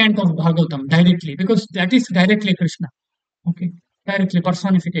 10th canto of Bhagavatam directly, because that is directly Krishna. Okay, directly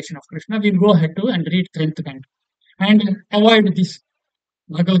personification of Krishna. We'll go ahead to and read 10th canto and avoid this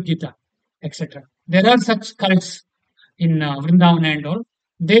Bhagavad Gita, etc. There are such cults in Vrindavan and all.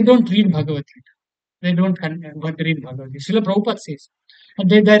 They don't read Bhagavad Gita. They don't read Bhagavad Gita. Srila Prabhupada says, and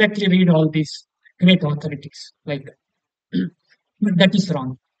they directly read all these great authorities like that. But that is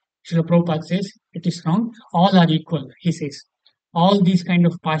wrong. Srila Prabhupada says it is wrong. All are equal, he says. All these kind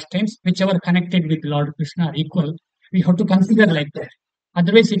of pastimes, whichever connected with Lord Krishna are equal, we have to consider like that.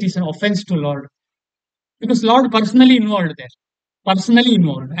 Otherwise, it is an offense to Lord. Because Lord personally involved there. Personally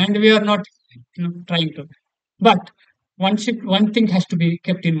involved. And we are not trying to. But one thing has to be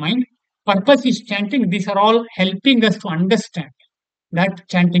kept in mind. Purpose is chanting. These are all helping us to understand that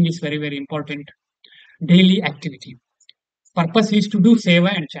chanting is very, very important daily activity. Purpose is to do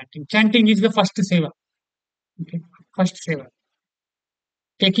seva and chanting. Chanting is the first seva. Okay, first seva.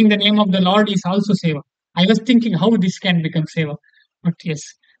 Taking the name of the Lord is also seva. I was thinking how this can become seva. But yes,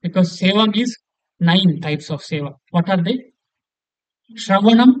 because seva means 9 types of seva. What are they?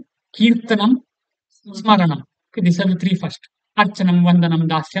 Shravanam, Kirtanam, Smaranam. Okay, these are the 3 first. Archanam, Vandanam,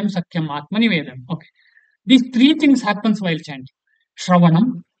 Dasyam, Sakyam, Atmanivedam. Okay. These 3 things happens while chanting.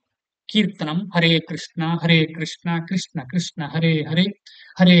 Shravanam, Kirtanam, Hare Krishna, Krishna Krishna, Hare Hare,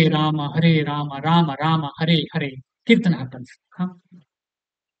 Hare Rama, Rama Rama, Hare Hare. Kirtan happens. Huh?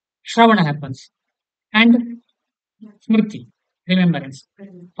 Shravana happens. And Smriti, remembrance.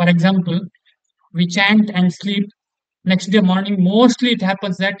 For example, we chant and sleep. Next day morning, mostly it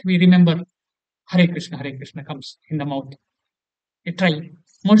happens that we remember Hare Krishna comes in the mouth. Try.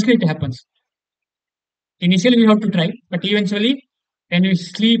 Mostly it happens. Initially we have to try, but eventually when we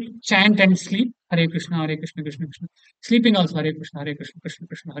sleep, chant and sleep, Hare Krishna, Hare Krishna, Krishna Krishna. Sleeping also Hare Krishna, Hare Krishna, Krishna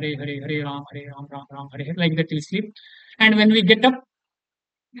Krishna, Hare Hare, Hare Ram, Ram Ram, Hare Hare. Like that we sleep. And when we get up,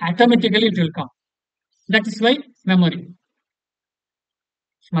 automatically it will come. That is why memory.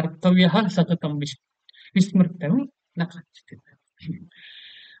 Smartavyah satatam vismrtam nakachit.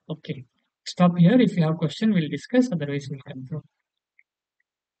 Okay. Stop here. If you have question, we'll discuss. Otherwise, we'll conclude.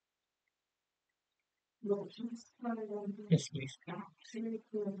 Yes, please.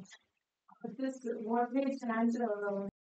 This what makes answer